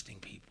time trusting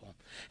people.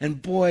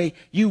 And boy,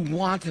 you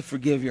want to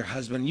forgive your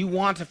husband. You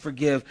want to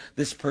forgive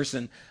this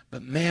person.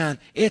 But man,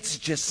 it's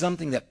just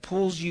something that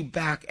pulls you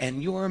back,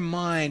 and your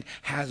mind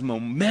has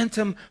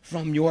momentum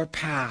from your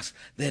past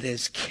that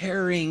is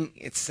carrying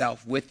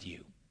itself with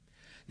you.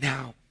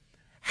 Now,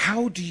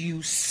 how do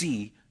you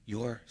see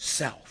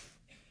yourself?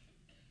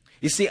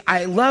 You see,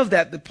 I love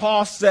that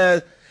Paul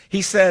says,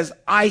 he says,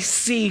 I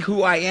see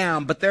who I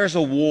am, but there's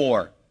a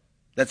war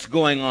that's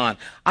going on.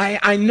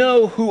 I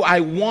know who I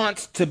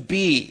want to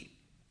be.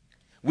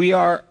 We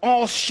are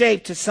all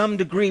shaped to some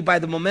degree by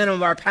the momentum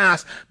of our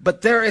past,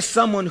 but there is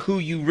someone who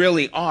you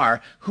really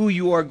are, who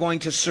you are going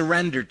to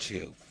surrender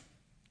to.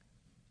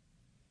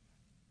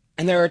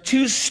 And there are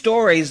two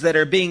stories that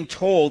are being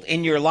told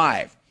in your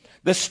life.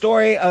 The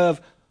story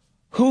of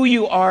who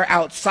you are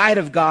outside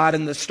of God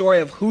and the story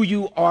of who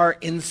you are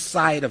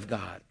inside of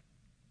God.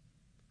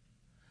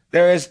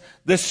 There is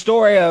the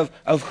story of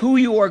who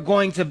you are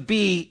going to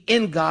be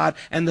in God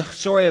and the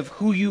story of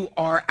who you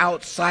are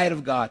outside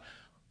of God.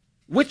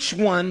 Which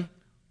one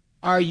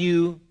are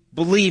you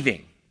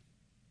believing?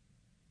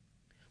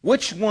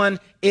 Which one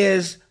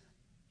is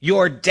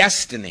your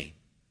destiny?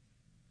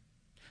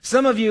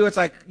 Some of you, it's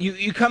like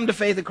you come to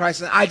faith in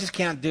Christ and I just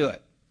can't do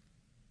it.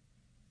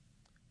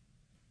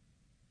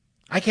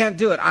 I can't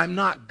do it. I'm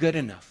not good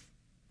enough.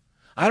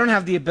 I don't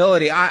have the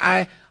ability.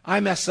 I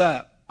mess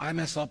up. I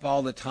mess up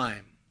all the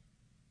time.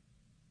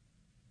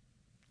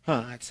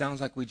 It sounds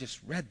like we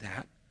just read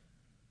that.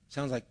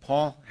 Sounds like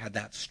Paul had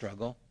that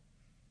struggle.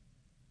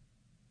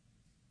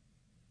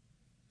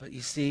 But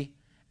you see,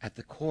 at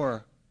the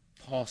core,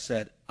 Paul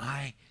said,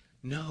 I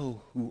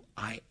know who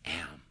I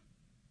am.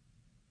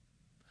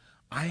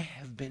 I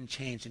have been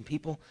changed. And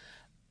people,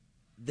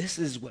 this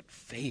is what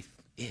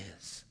faith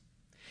is.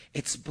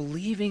 It's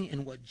believing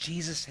in what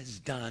Jesus has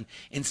done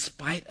in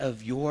spite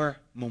of your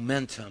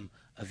momentum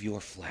of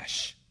your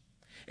flesh.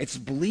 It's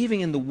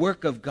believing in the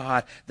work of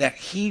God that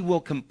he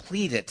will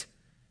complete it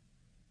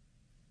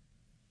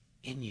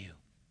in you,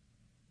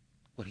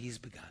 what he's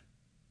begun.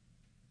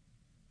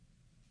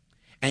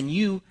 And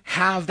you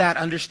have that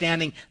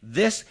understanding,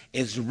 this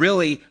is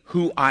really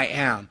who I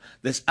am.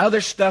 This other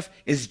stuff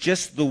is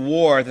just the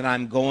war that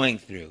I'm going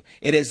through.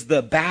 It is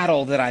the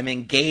battle that I'm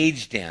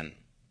engaged in.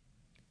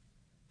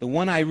 The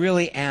one I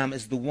really am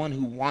is the one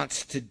who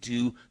wants to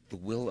do the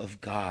will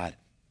of God.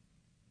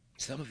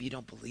 Some of you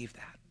don't believe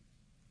that.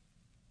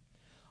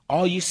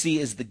 All you see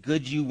is the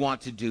good you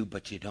want to do,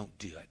 but you don't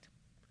do it.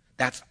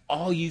 That's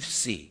all you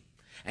see.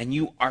 And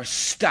you are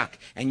stuck.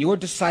 And your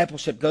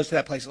discipleship goes to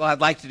that place. Well, I'd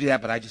like to do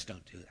that, but I just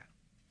don't do that.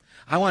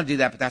 I want to do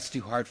that, but that's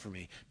too hard for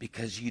me.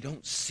 Because you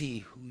don't see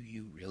who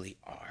you really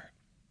are.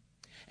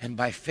 And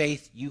by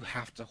faith, you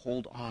have to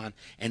hold on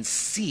and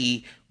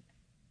see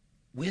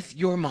with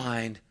your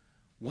mind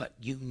what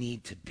you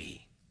need to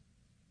be.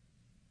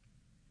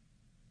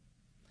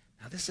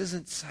 Now, this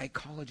isn't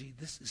psychology.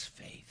 This is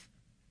faith.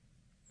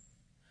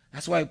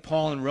 That's why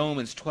Paul in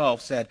Romans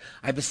 12 said,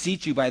 I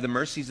beseech you by the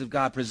mercies of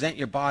God, present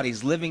your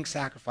bodies living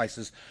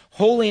sacrifices,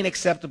 holy and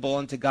acceptable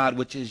unto God,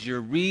 which is your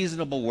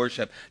reasonable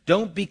worship.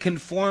 Don't be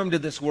conformed to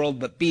this world,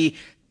 but be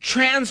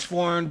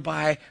transformed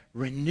by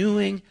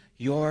renewing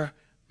your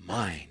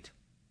mind.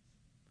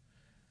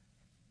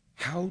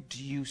 How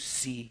do you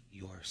see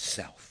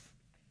yourself?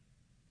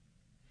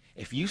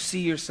 If you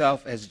see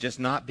yourself as just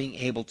not being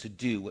able to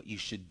do what you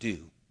should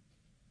do,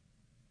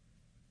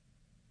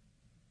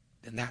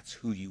 then that's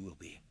who you will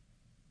be.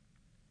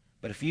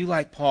 But if you,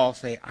 like Paul,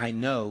 say, I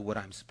know what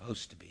I'm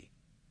supposed to be.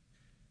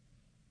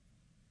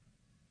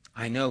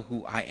 I know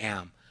who I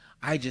am.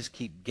 I just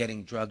keep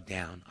getting drugged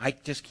down. I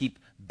just keep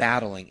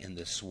battling in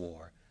this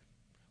war.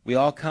 We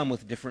all come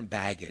with different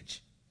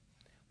baggage.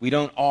 We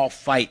don't all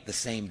fight the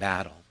same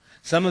battle.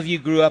 Some of you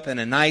grew up in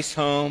a nice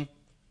home.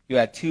 You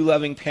had two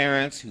loving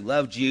parents who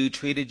loved you,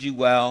 treated you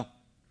well.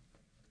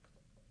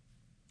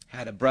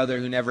 Had a brother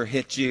who never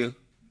hit you.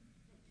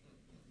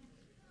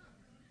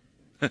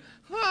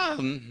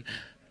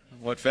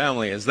 What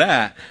family is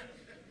that?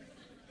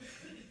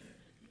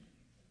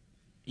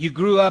 You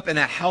grew up in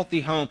a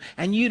healthy home,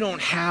 and you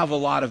don't have a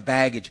lot of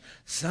baggage.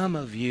 Some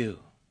of you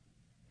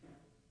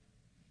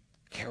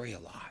carry a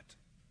lot.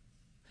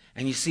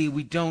 And you see,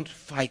 we don't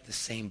fight the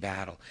same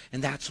battle.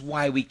 And that's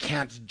why we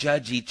can't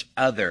judge each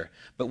other,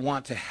 but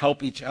want to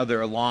help each other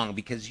along,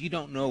 because you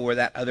don't know where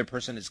that other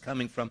person is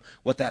coming from,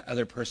 what that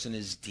other person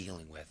is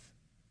dealing with.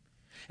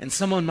 And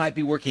someone might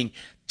be working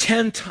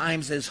 10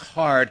 times as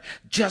hard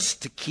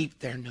just to keep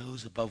their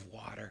nose above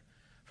water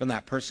from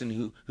that person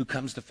who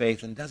comes to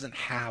faith and doesn't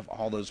have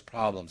all those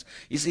problems.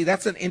 You see,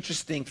 that's an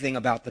interesting thing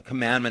about the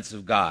commandments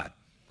of God.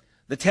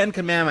 The 10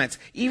 Commandments,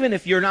 even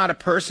if you're not a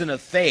person of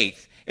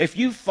faith, if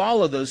you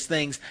follow those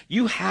things,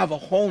 you have a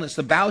wholeness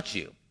about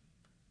you.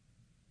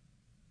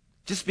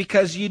 Just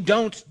because you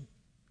don't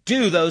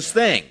do those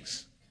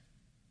things.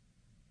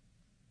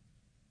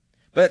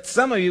 But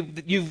some of you,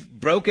 you've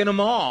broken them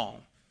all.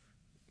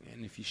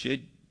 And if you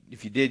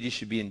did, you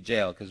should be in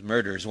jail, because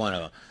murder is one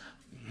of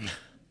them.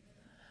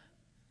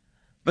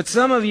 But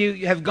some of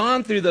you have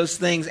gone through those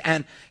things,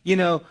 and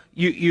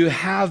you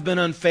have been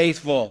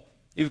unfaithful.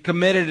 You've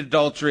committed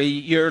adultery,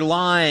 you're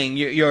lying,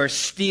 you're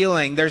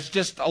stealing. There's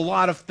just a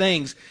lot of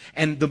things.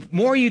 And the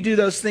more you do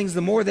those things,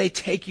 the more they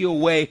take you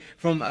away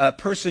from a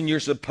person you're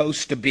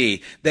supposed to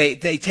be. They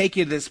take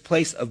you to this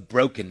place of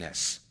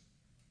brokenness.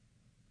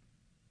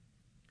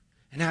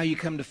 And now you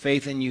come to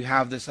faith and you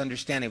have this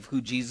understanding of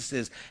who Jesus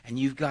is. And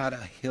you've got a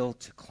hill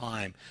to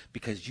climb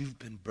because you've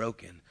been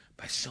broken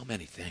by so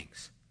many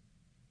things.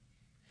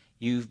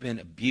 You've been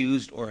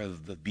abused or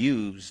have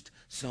abused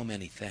so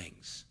many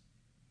things.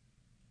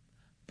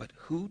 But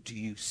who do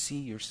you see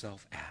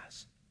yourself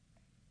as?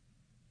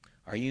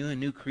 Are you a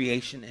new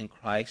creation in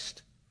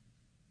Christ?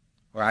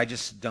 Or I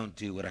just don't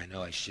do what I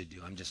know I should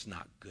do. I'm just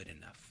not good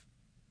enough.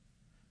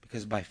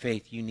 Because by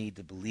faith, you need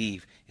to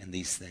believe in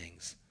these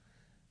things.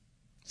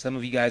 Some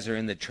of you guys are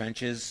in the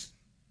trenches,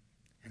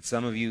 and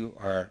some of you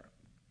are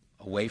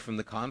away from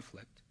the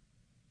conflict.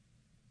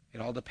 It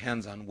all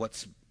depends on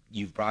what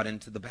you've brought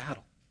into the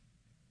battle.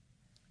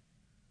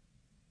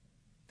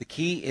 The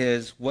key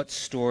is, what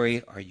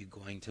story are you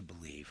going to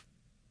believe?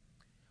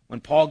 When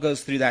Paul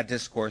goes through that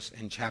discourse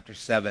in chapter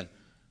 7,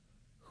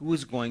 who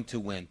is going to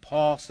win?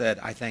 Paul said,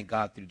 I thank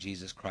God through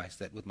Jesus Christ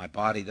that with my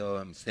body, though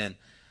I'm in sin,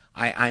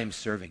 I am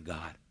serving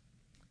God.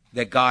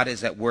 That God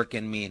is at work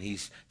in me and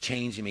he's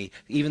changing me.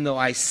 Even though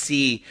I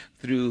see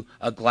through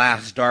a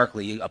glass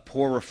darkly, a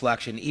poor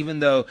reflection, even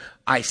though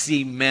I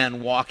see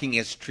men walking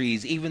as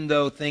trees, even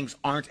though things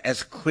aren't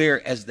as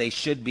clear as they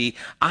should be,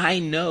 I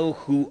know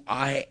who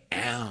I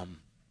am.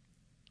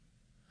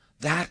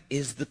 That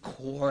is the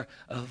core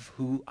of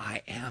who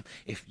I am.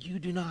 If you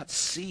do not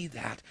see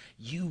that,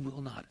 you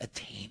will not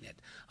attain it.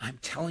 I'm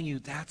telling you,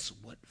 that's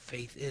what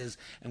faith is.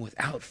 And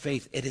without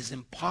faith, it is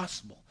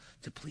impossible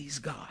to please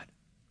God.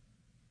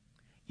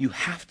 You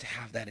have to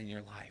have that in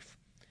your life.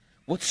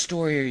 What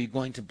story are you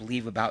going to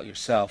believe about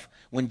yourself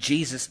when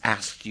Jesus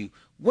asks you,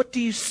 what do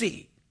you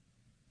see?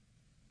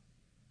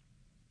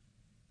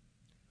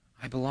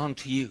 I belong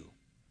to you.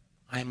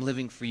 I am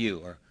living for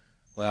you. Or,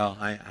 well,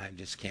 I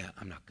just can't.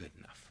 I'm not good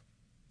enough.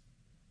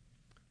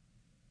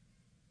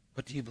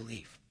 What do you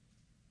believe?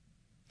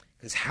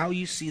 Because how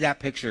you see that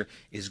picture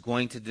is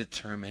going to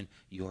determine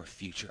your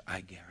future. I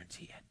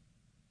guarantee it.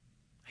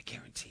 I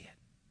guarantee it.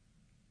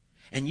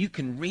 And you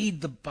can read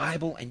the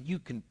Bible and you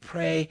can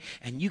pray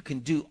and you can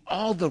do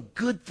all the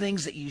good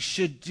things that you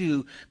should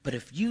do. But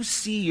if you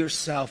see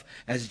yourself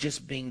as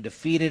just being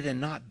defeated and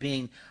not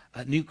being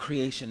a new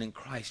creation in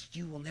Christ,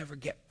 you will never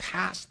get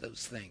past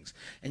those things.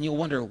 And you'll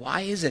wonder,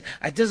 why is it?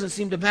 It doesn't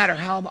seem to matter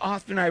how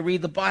often I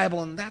read the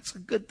Bible, and that's a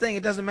good thing.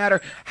 It doesn't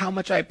matter how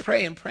much I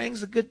pray, and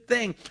praying's a good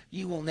thing.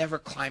 You will never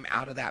climb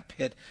out of that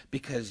pit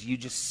because you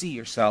just see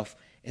yourself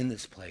in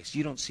this place.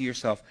 You don't see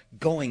yourself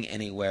going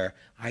anywhere.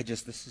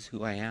 This is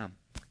who I am.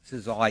 This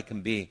is all I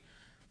can be.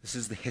 This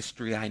is the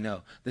history I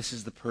know. This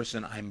is the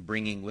person I'm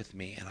bringing with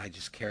me, and I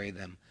just carry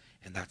them,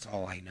 and that's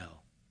all I know.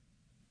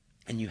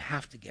 And you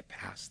have to get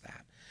past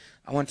that.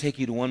 I want to take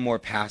you to one more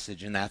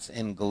passage, and that's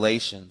in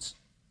Galatians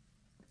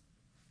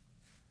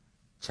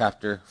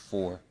chapter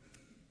 4.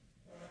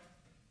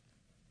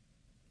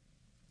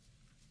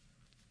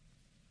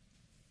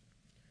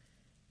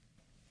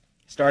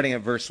 Starting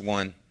at verse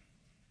 1.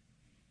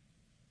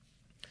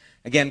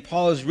 Again,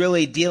 Paul is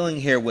really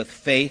dealing here with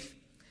faith,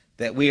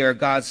 that we are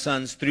God's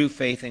sons through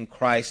faith in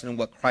Christ and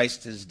what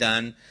Christ has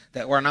done,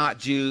 that we're not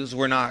Jews,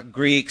 we're not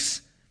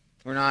Greeks,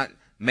 we're not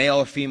male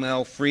or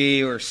female,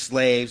 free or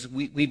slaves.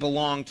 We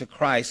belong to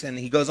Christ. And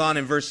he goes on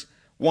in verse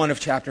 1 of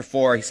chapter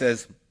 4, he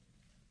says,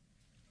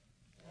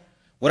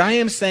 what I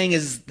am saying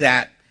is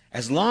that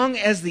as long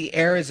as the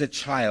heir is a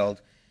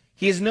child,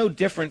 he is no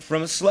different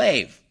from a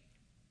slave.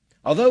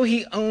 Although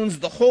he owns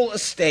the whole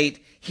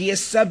estate, he is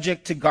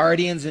subject to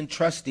guardians and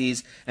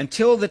trustees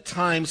until the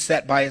time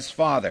set by his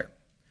father.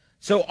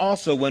 So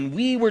also, when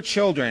we were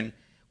children,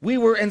 we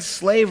were in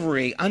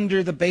slavery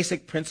under the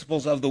basic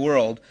principles of the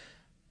world.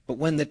 But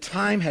when the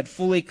time had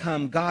fully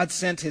come, God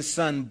sent his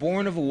Son,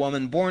 born of a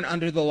woman, born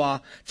under the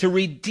law, to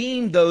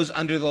redeem those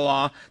under the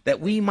law,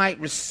 that we might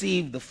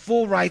receive the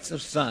full rights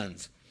of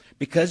sons.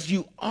 Because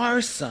you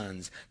are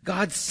sons,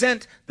 God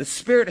sent the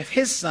Spirit of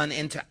his Son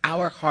into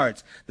our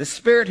hearts, the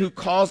Spirit who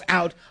calls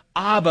out,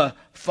 Abba,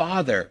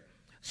 Father.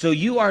 So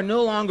you are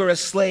no longer a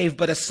slave,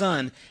 but a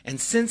son.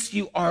 And since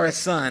you are a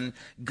son,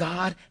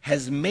 God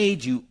has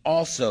made you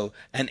also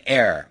an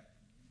heir.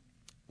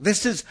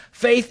 This is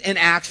faith in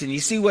action. You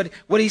see what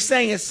he's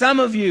saying is some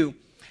of you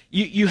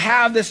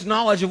have this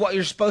knowledge of what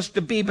you're supposed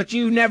to be, but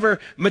you never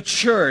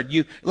matured.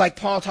 You, like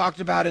Paul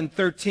talked about in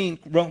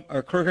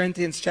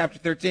Corinthians chapter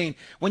 13,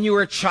 when you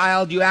were a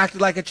child, you acted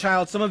like a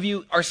child. Some of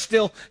you are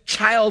still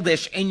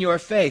childish in your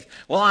faith.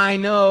 Well, I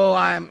know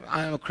I'm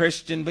a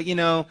Christian, but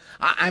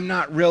I'm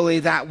not really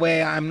that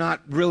way. I'm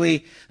not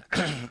really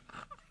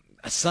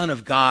a son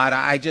of God.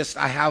 I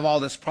have all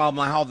this problem.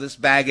 I have all this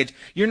baggage.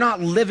 You're not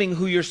living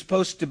who you're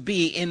supposed to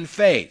be in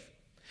faith.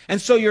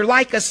 And so you're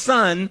like a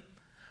son,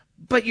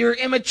 but you're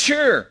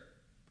immature.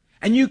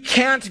 And you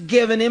can't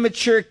give an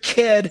immature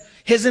kid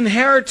his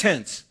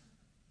inheritance.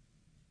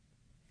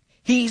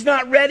 He's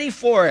not ready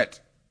for it.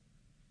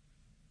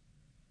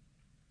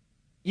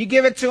 You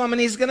give it to him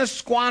and he's going to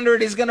squander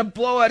it. He's going to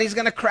blow it. He's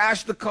going to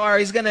crash the car.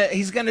 He's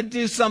going to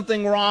do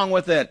something wrong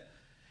with it.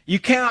 You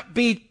can't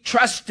be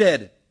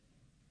trusted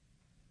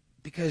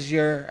because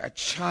you're a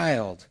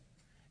child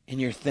in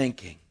your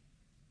thinking.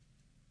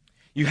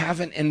 You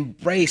haven't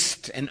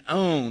embraced and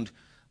owned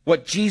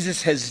what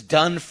Jesus has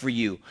done for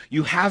you.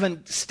 You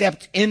haven't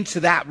stepped into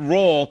that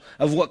role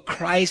of what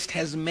Christ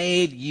has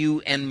made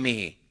you and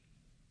me.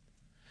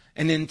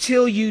 And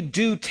until you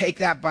do take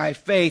that by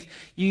faith,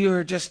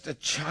 you're just a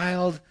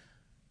child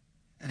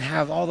and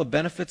have all the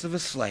benefits of a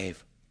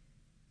slave.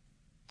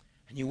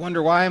 And you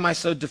wonder, why am I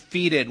so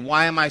defeated?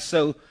 Why am I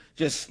so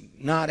just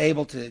not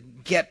able to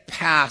get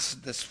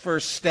past this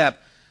first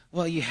step?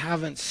 Well, you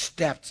haven't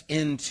stepped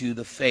into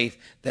the faith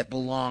that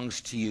belongs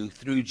to you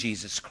through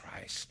Jesus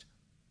Christ.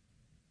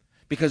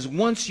 Because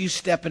once you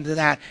step into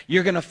that,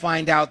 you're going to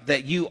find out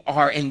that you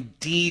are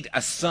indeed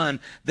a son,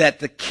 that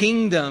the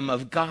kingdom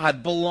of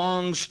God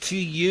belongs to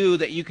you,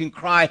 that you can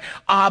cry,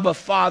 Abba,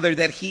 Father,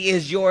 that he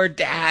is your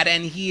dad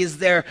and he is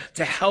there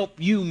to help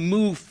you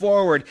move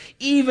forward.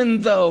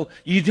 Even though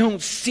you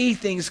don't see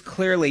things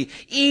clearly,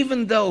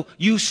 even though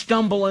you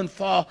stumble and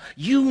fall,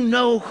 you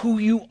know who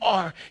you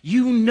are.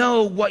 You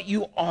know what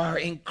you are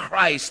in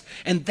Christ,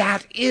 and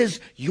that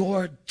is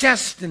your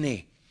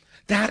destiny.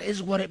 That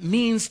is what it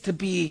means to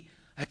be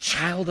a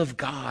child of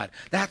God.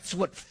 That's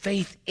what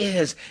faith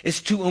is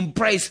to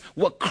embrace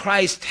what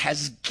Christ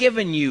has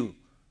given you,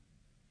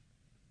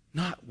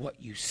 not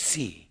what you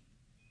see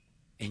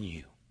in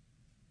you.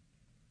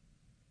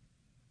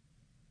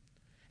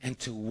 And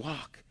to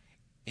walk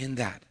in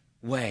that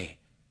way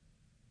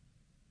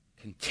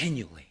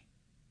continually,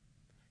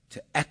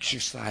 to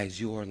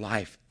exercise your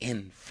life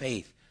in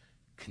faith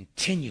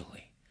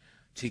continually,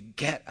 to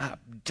get up,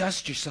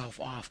 dust yourself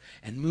off,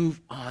 and move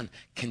on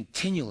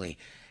continually.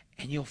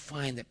 And you'll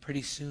find that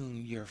pretty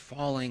soon you're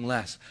falling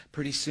less.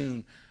 Pretty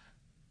soon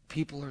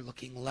people are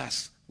looking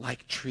less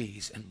like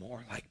trees and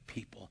more like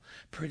people.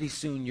 Pretty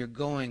soon you're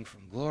going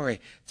from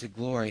glory to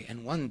glory,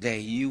 and one day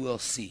you will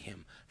see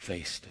him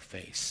face to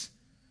face.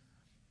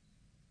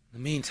 In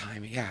the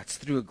meantime, it's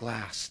through a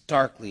glass,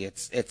 darkly.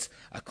 It's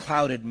a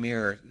clouded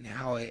mirror.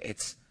 Now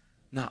it's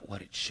not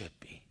what it should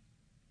be.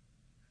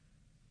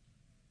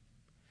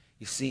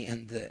 You see,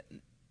 and the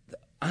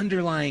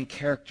underlying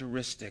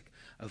characteristic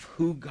of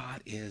who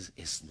God is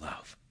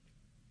love.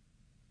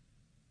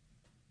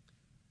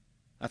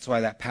 That's why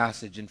that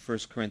passage in 1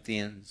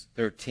 Corinthians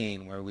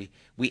 13, where we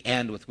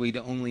end with, we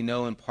only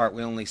know in part,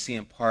 we only see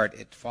in part,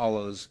 it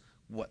follows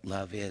what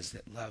love is,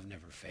 that love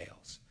never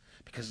fails.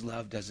 Because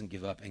love doesn't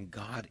give up, and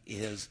God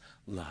is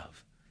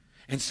love.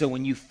 And so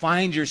when you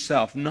find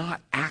yourself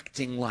not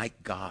acting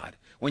like God,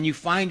 when you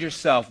find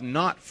yourself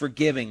not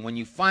forgiving, when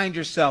you find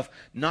yourself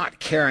not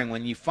caring,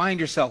 when you find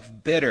yourself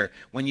bitter,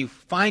 when you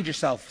find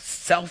yourself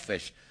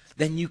selfish,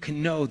 then you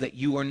can know that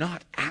you are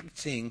not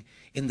acting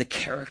in the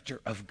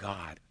character of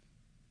God.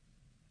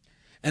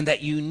 And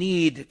that you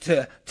need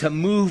to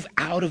move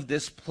out of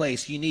this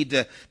place. You need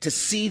to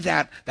see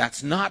that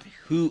that's not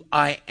who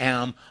I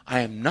am. I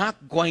am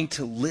not going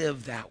to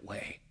live that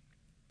way.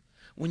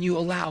 When you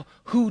allow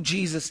who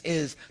Jesus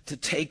is to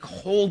take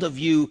hold of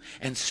you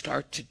and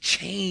start to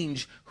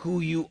change who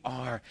you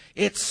are,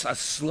 it's a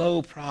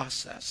slow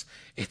process.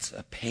 It's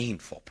a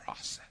painful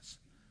process.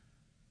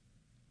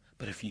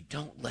 But if you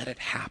don't let it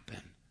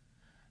happen,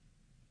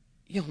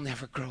 you'll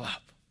never grow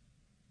up.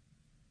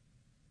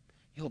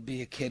 You'll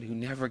be a kid who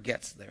never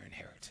gets their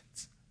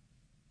inheritance.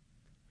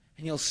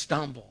 And you'll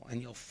stumble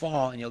and you'll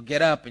fall and you'll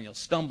get up and you'll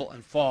stumble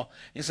and fall.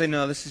 And you'll say,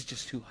 no, this is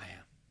just who I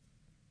am.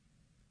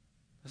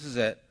 This is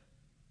it.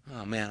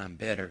 Oh, man, I'm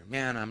bitter.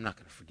 Man, I'm not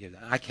going to forgive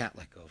that. I can't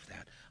let go of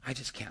that. I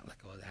just can't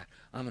let go of that.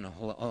 I'm going to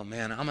hold, oh,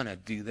 man, I'm going to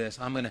do this.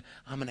 I'm going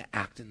to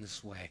act in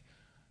this way.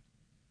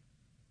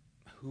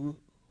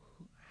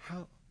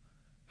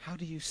 How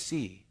do you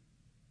see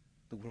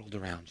the world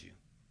around you?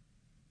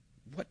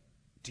 What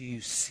do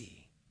you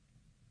see?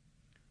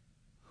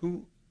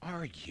 Who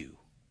are you?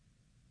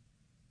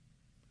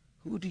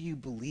 Who do you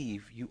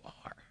believe you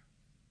are?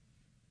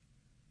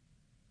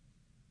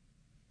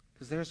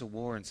 Because there's a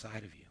war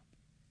inside of you.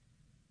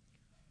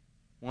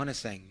 One is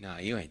saying, no,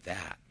 you ain't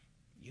that.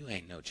 You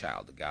ain't no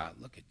child of God.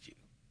 Look at you.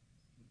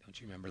 Don't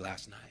you remember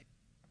last night?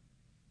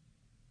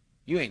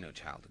 You ain't no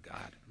child of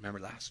God. Remember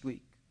last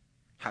week?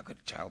 How could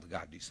a child of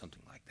God do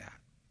something like that?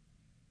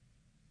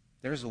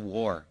 There's a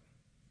war.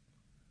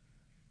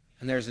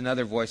 And there's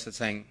another voice that's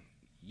saying,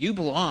 you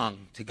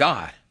belong to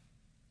God.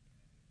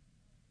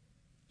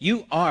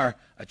 You are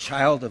a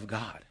child of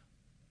God.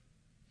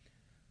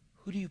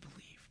 Who do you believe?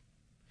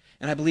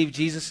 And I believe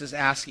Jesus is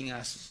asking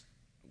us,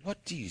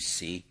 what do you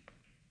see?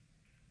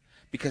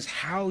 Because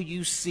how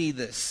you see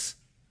this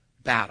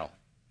battle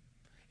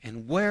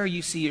and where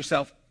you see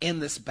yourself in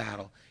this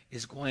battle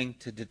is going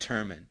to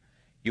determine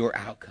your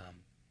outcome.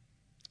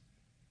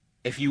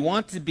 If you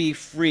want to be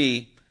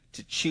free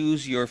to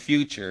choose your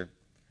future,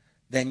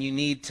 then you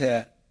need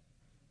to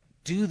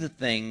do the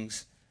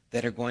things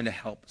that are going to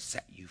help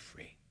set you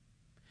free.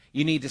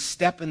 You need to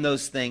step in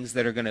those things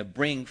that are going to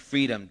bring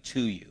freedom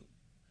to you.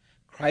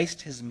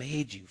 Christ has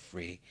made you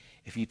free.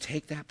 If you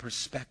take that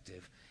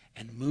perspective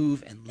and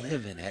move and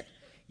live in it,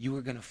 you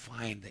are going to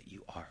find that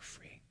you are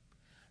free.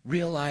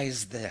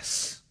 Realize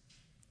this.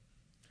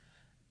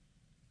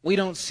 We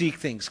don't see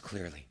things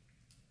clearly.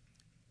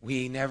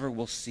 We never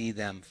will see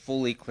them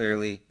fully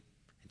clearly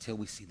until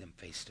we see them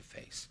face to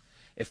face.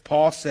 If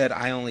Paul said,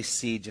 I only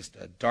see just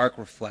a dark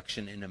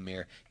reflection in a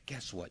mirror,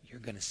 guess what? You're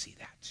going to see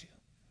that too.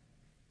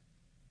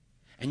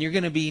 And you're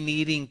going to be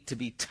needing to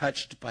be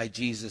touched by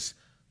Jesus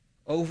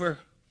over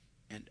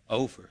and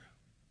over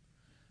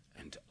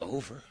and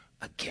over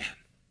again.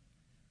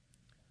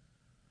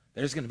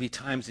 There's going to be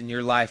times in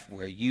your life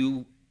where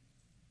you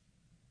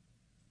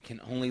can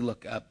only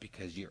look up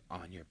because you're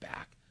on your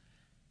back.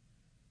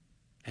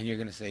 And you're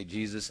going to say,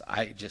 Jesus,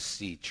 I just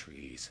see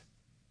trees.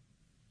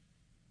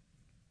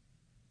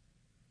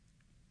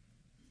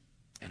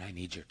 And I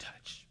need your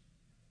touch.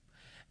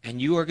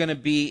 And you are going to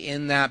be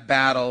in that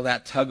battle,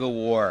 that tug of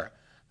war.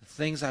 The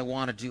things I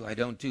want to do, I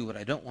don't do. What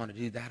I don't want to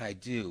do, that I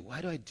do.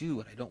 Why do I do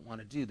what I don't want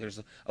to do? There's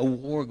a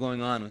war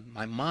going on with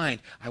my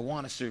mind. I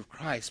want to serve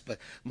Christ, but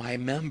my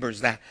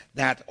members,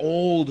 that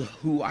old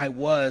who I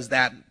was,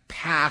 that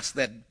past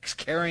that's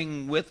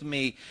carrying with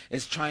me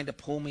is trying to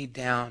pull me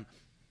down.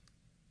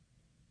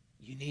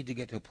 You need to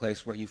get to a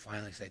place where you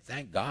finally say,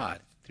 thank God,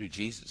 through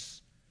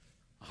Jesus,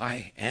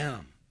 I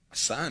am a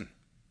son.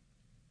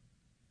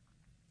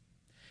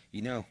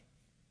 You know,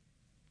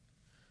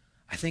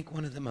 I think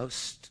one of the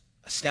most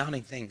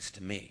astounding things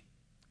to me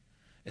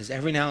is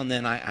every now and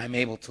then I'm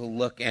able to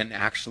look and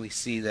actually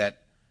see that,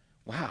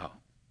 wow,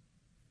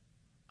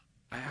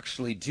 I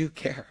actually do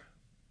care.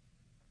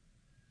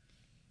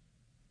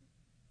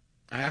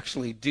 I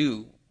actually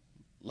do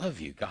love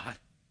you, God.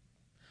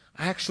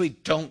 I actually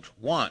don't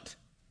want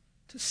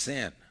to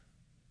sin.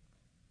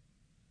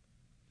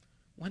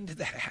 When did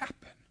that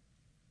happen?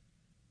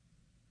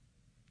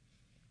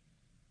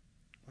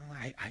 Well,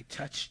 I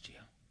touched you.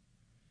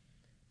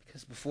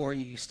 Because before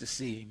you used to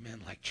see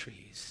men like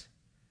trees.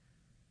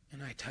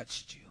 And I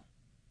touched you.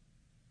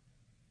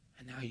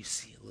 And now you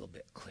see a little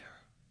bit clearer.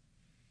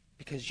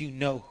 Because you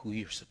know who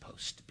you're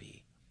supposed to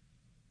be.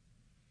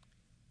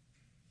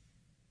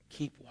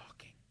 Keep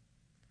walking.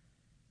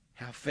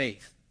 Have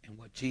faith in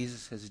what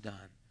Jesus has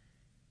done.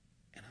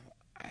 And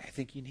I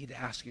think you need to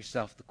ask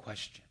yourself the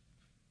question,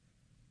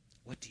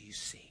 what do you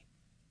see?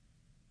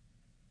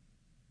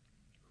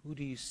 Who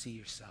do you see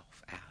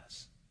yourself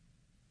as?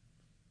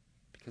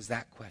 Because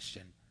that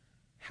question,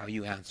 how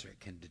you answer it,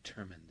 can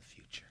determine the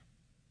future.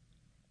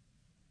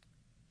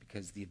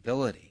 Because the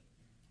ability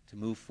to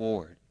move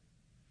forward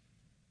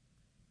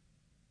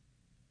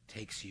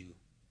takes you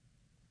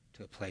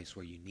to a place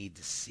where you need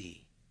to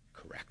see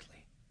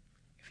correctly.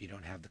 If you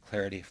don't have the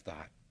clarity of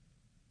thought,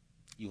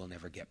 you will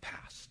never get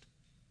past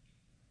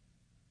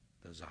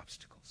those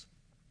obstacles.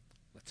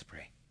 Let's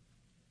pray.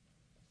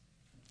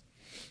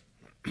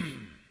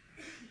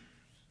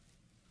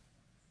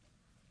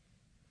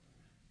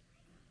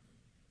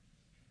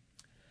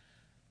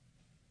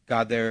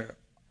 God, there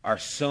are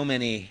so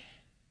many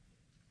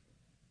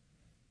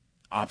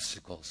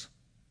obstacles,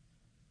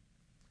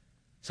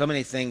 so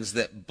many things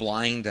that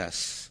blind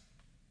us.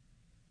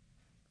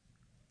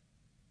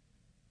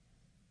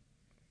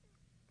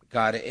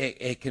 God,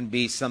 it can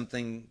be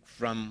something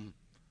from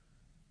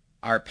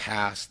our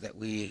past that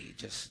we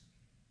just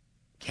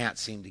can't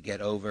seem to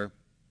get over.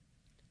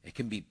 It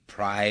can be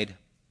pride.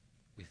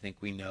 We think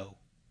we know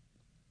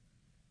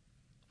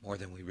more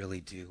than we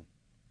really do.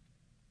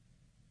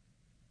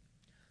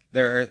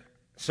 There are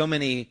so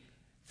many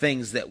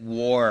things that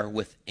war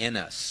within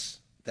us,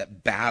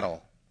 that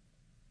battle.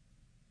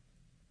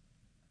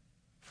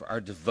 for our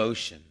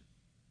devotion.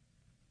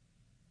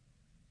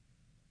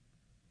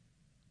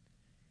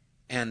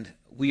 And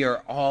we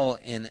are all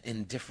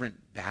in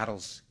different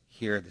battles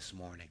here this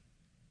morning.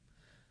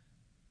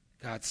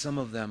 God, some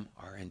of them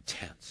are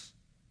intense.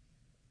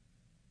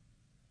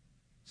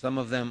 Some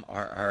of them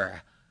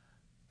are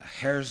a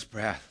hair's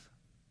breadth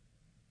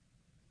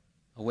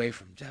away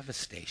from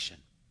devastation.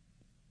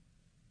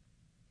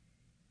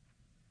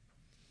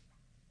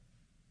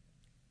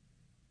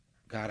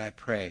 God, I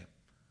pray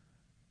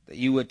that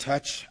you would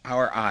touch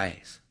our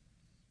eyes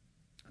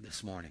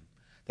this morning,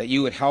 that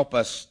you would help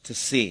us to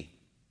see,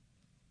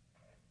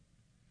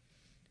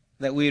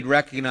 that we would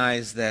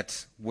recognize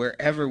that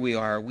wherever we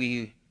are,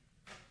 we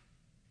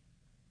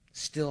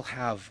still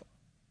have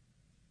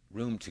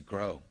room to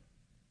grow,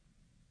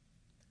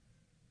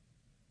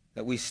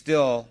 that we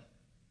still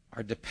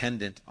are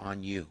dependent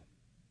on you.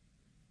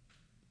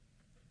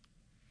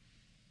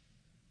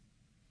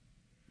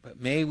 But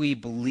may we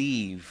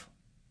believe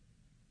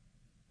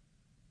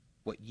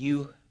what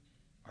you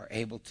are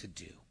able to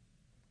do.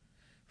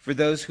 For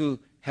those who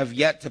have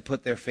yet to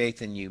put their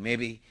faith in you,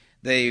 maybe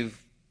they've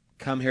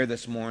come here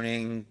this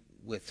morning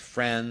with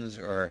friends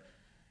or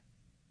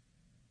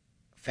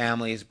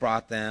families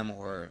brought them,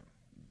 or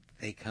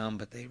they come,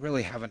 but they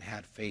really haven't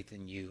had faith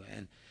in you.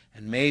 And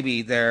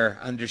maybe they're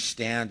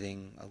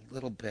understanding a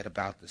little bit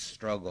about the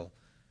struggle.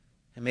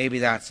 And maybe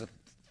that's a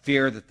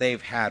fear that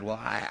they've had. Well,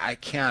 I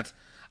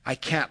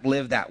can't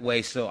live that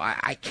way, so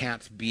I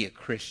can't be a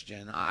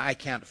Christian. I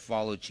can't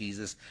follow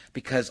Jesus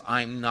because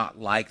I'm not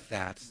like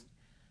that.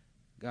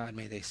 God,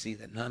 may they see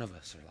that none of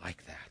us are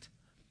like that.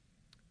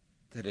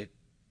 That it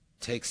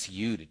takes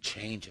you to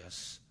change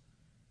us.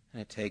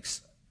 And it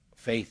takes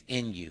faith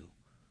in you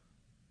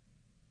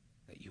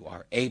that you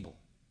are able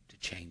to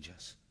change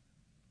us.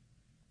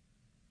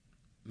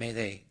 May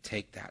they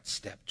take that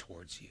step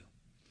towards you.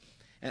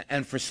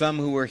 And for some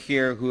who are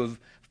here who have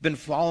been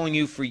following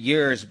you for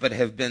years but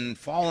have been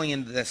falling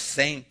into the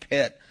same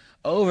pit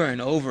over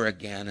and over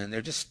again, and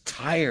they're just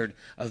tired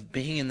of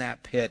being in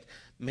that pit,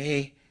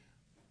 may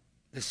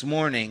this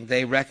morning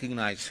they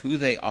recognize who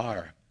they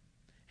are,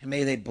 and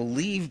may they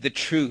believe the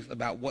truth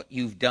about what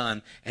you've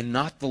done and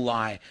not the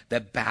lie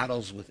that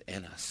battles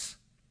within us.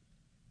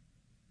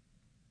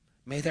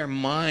 May their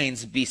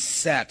minds be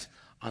set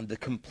on the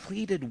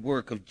completed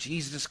work of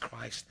Jesus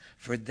Christ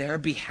for their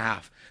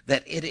behalf,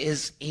 that it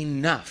is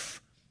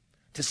enough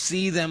to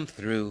see them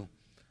through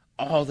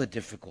all the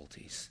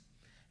difficulties.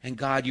 And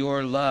God,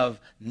 your love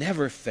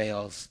never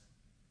fails.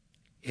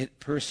 It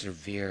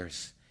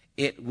perseveres.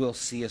 It will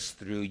see us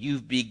through.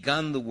 You've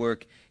begun the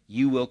work.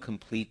 You will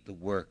complete the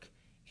work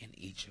in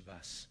each of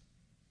us.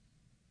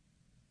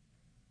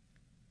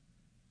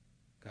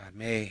 God,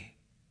 may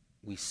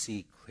we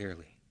see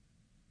clearly.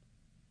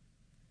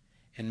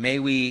 And may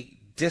we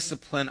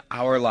discipline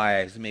our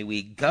lives. May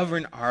we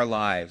govern our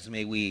lives.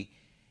 May we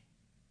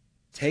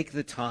take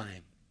the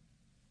time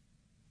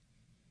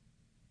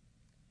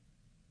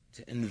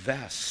to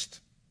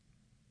invest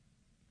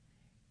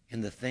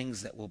in the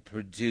things that will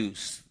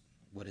produce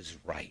what is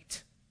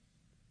right.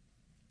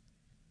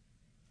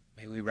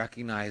 May we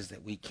recognize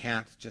that we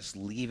can't just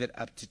leave it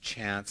up to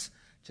chance,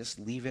 just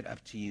leave it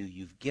up to you.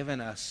 You've given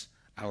us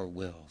our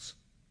wills.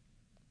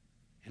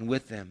 And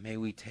with them, may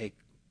we take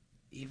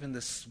even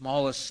the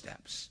smallest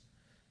steps.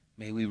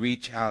 May we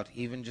reach out,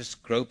 even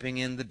just groping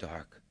in the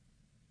dark,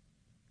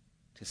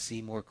 to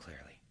see more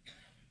clearly.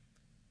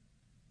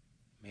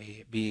 May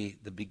it be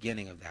the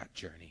beginning of that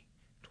journey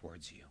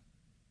towards you.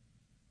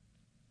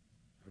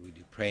 We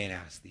do pray and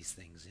ask these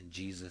things in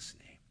Jesus'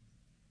 name.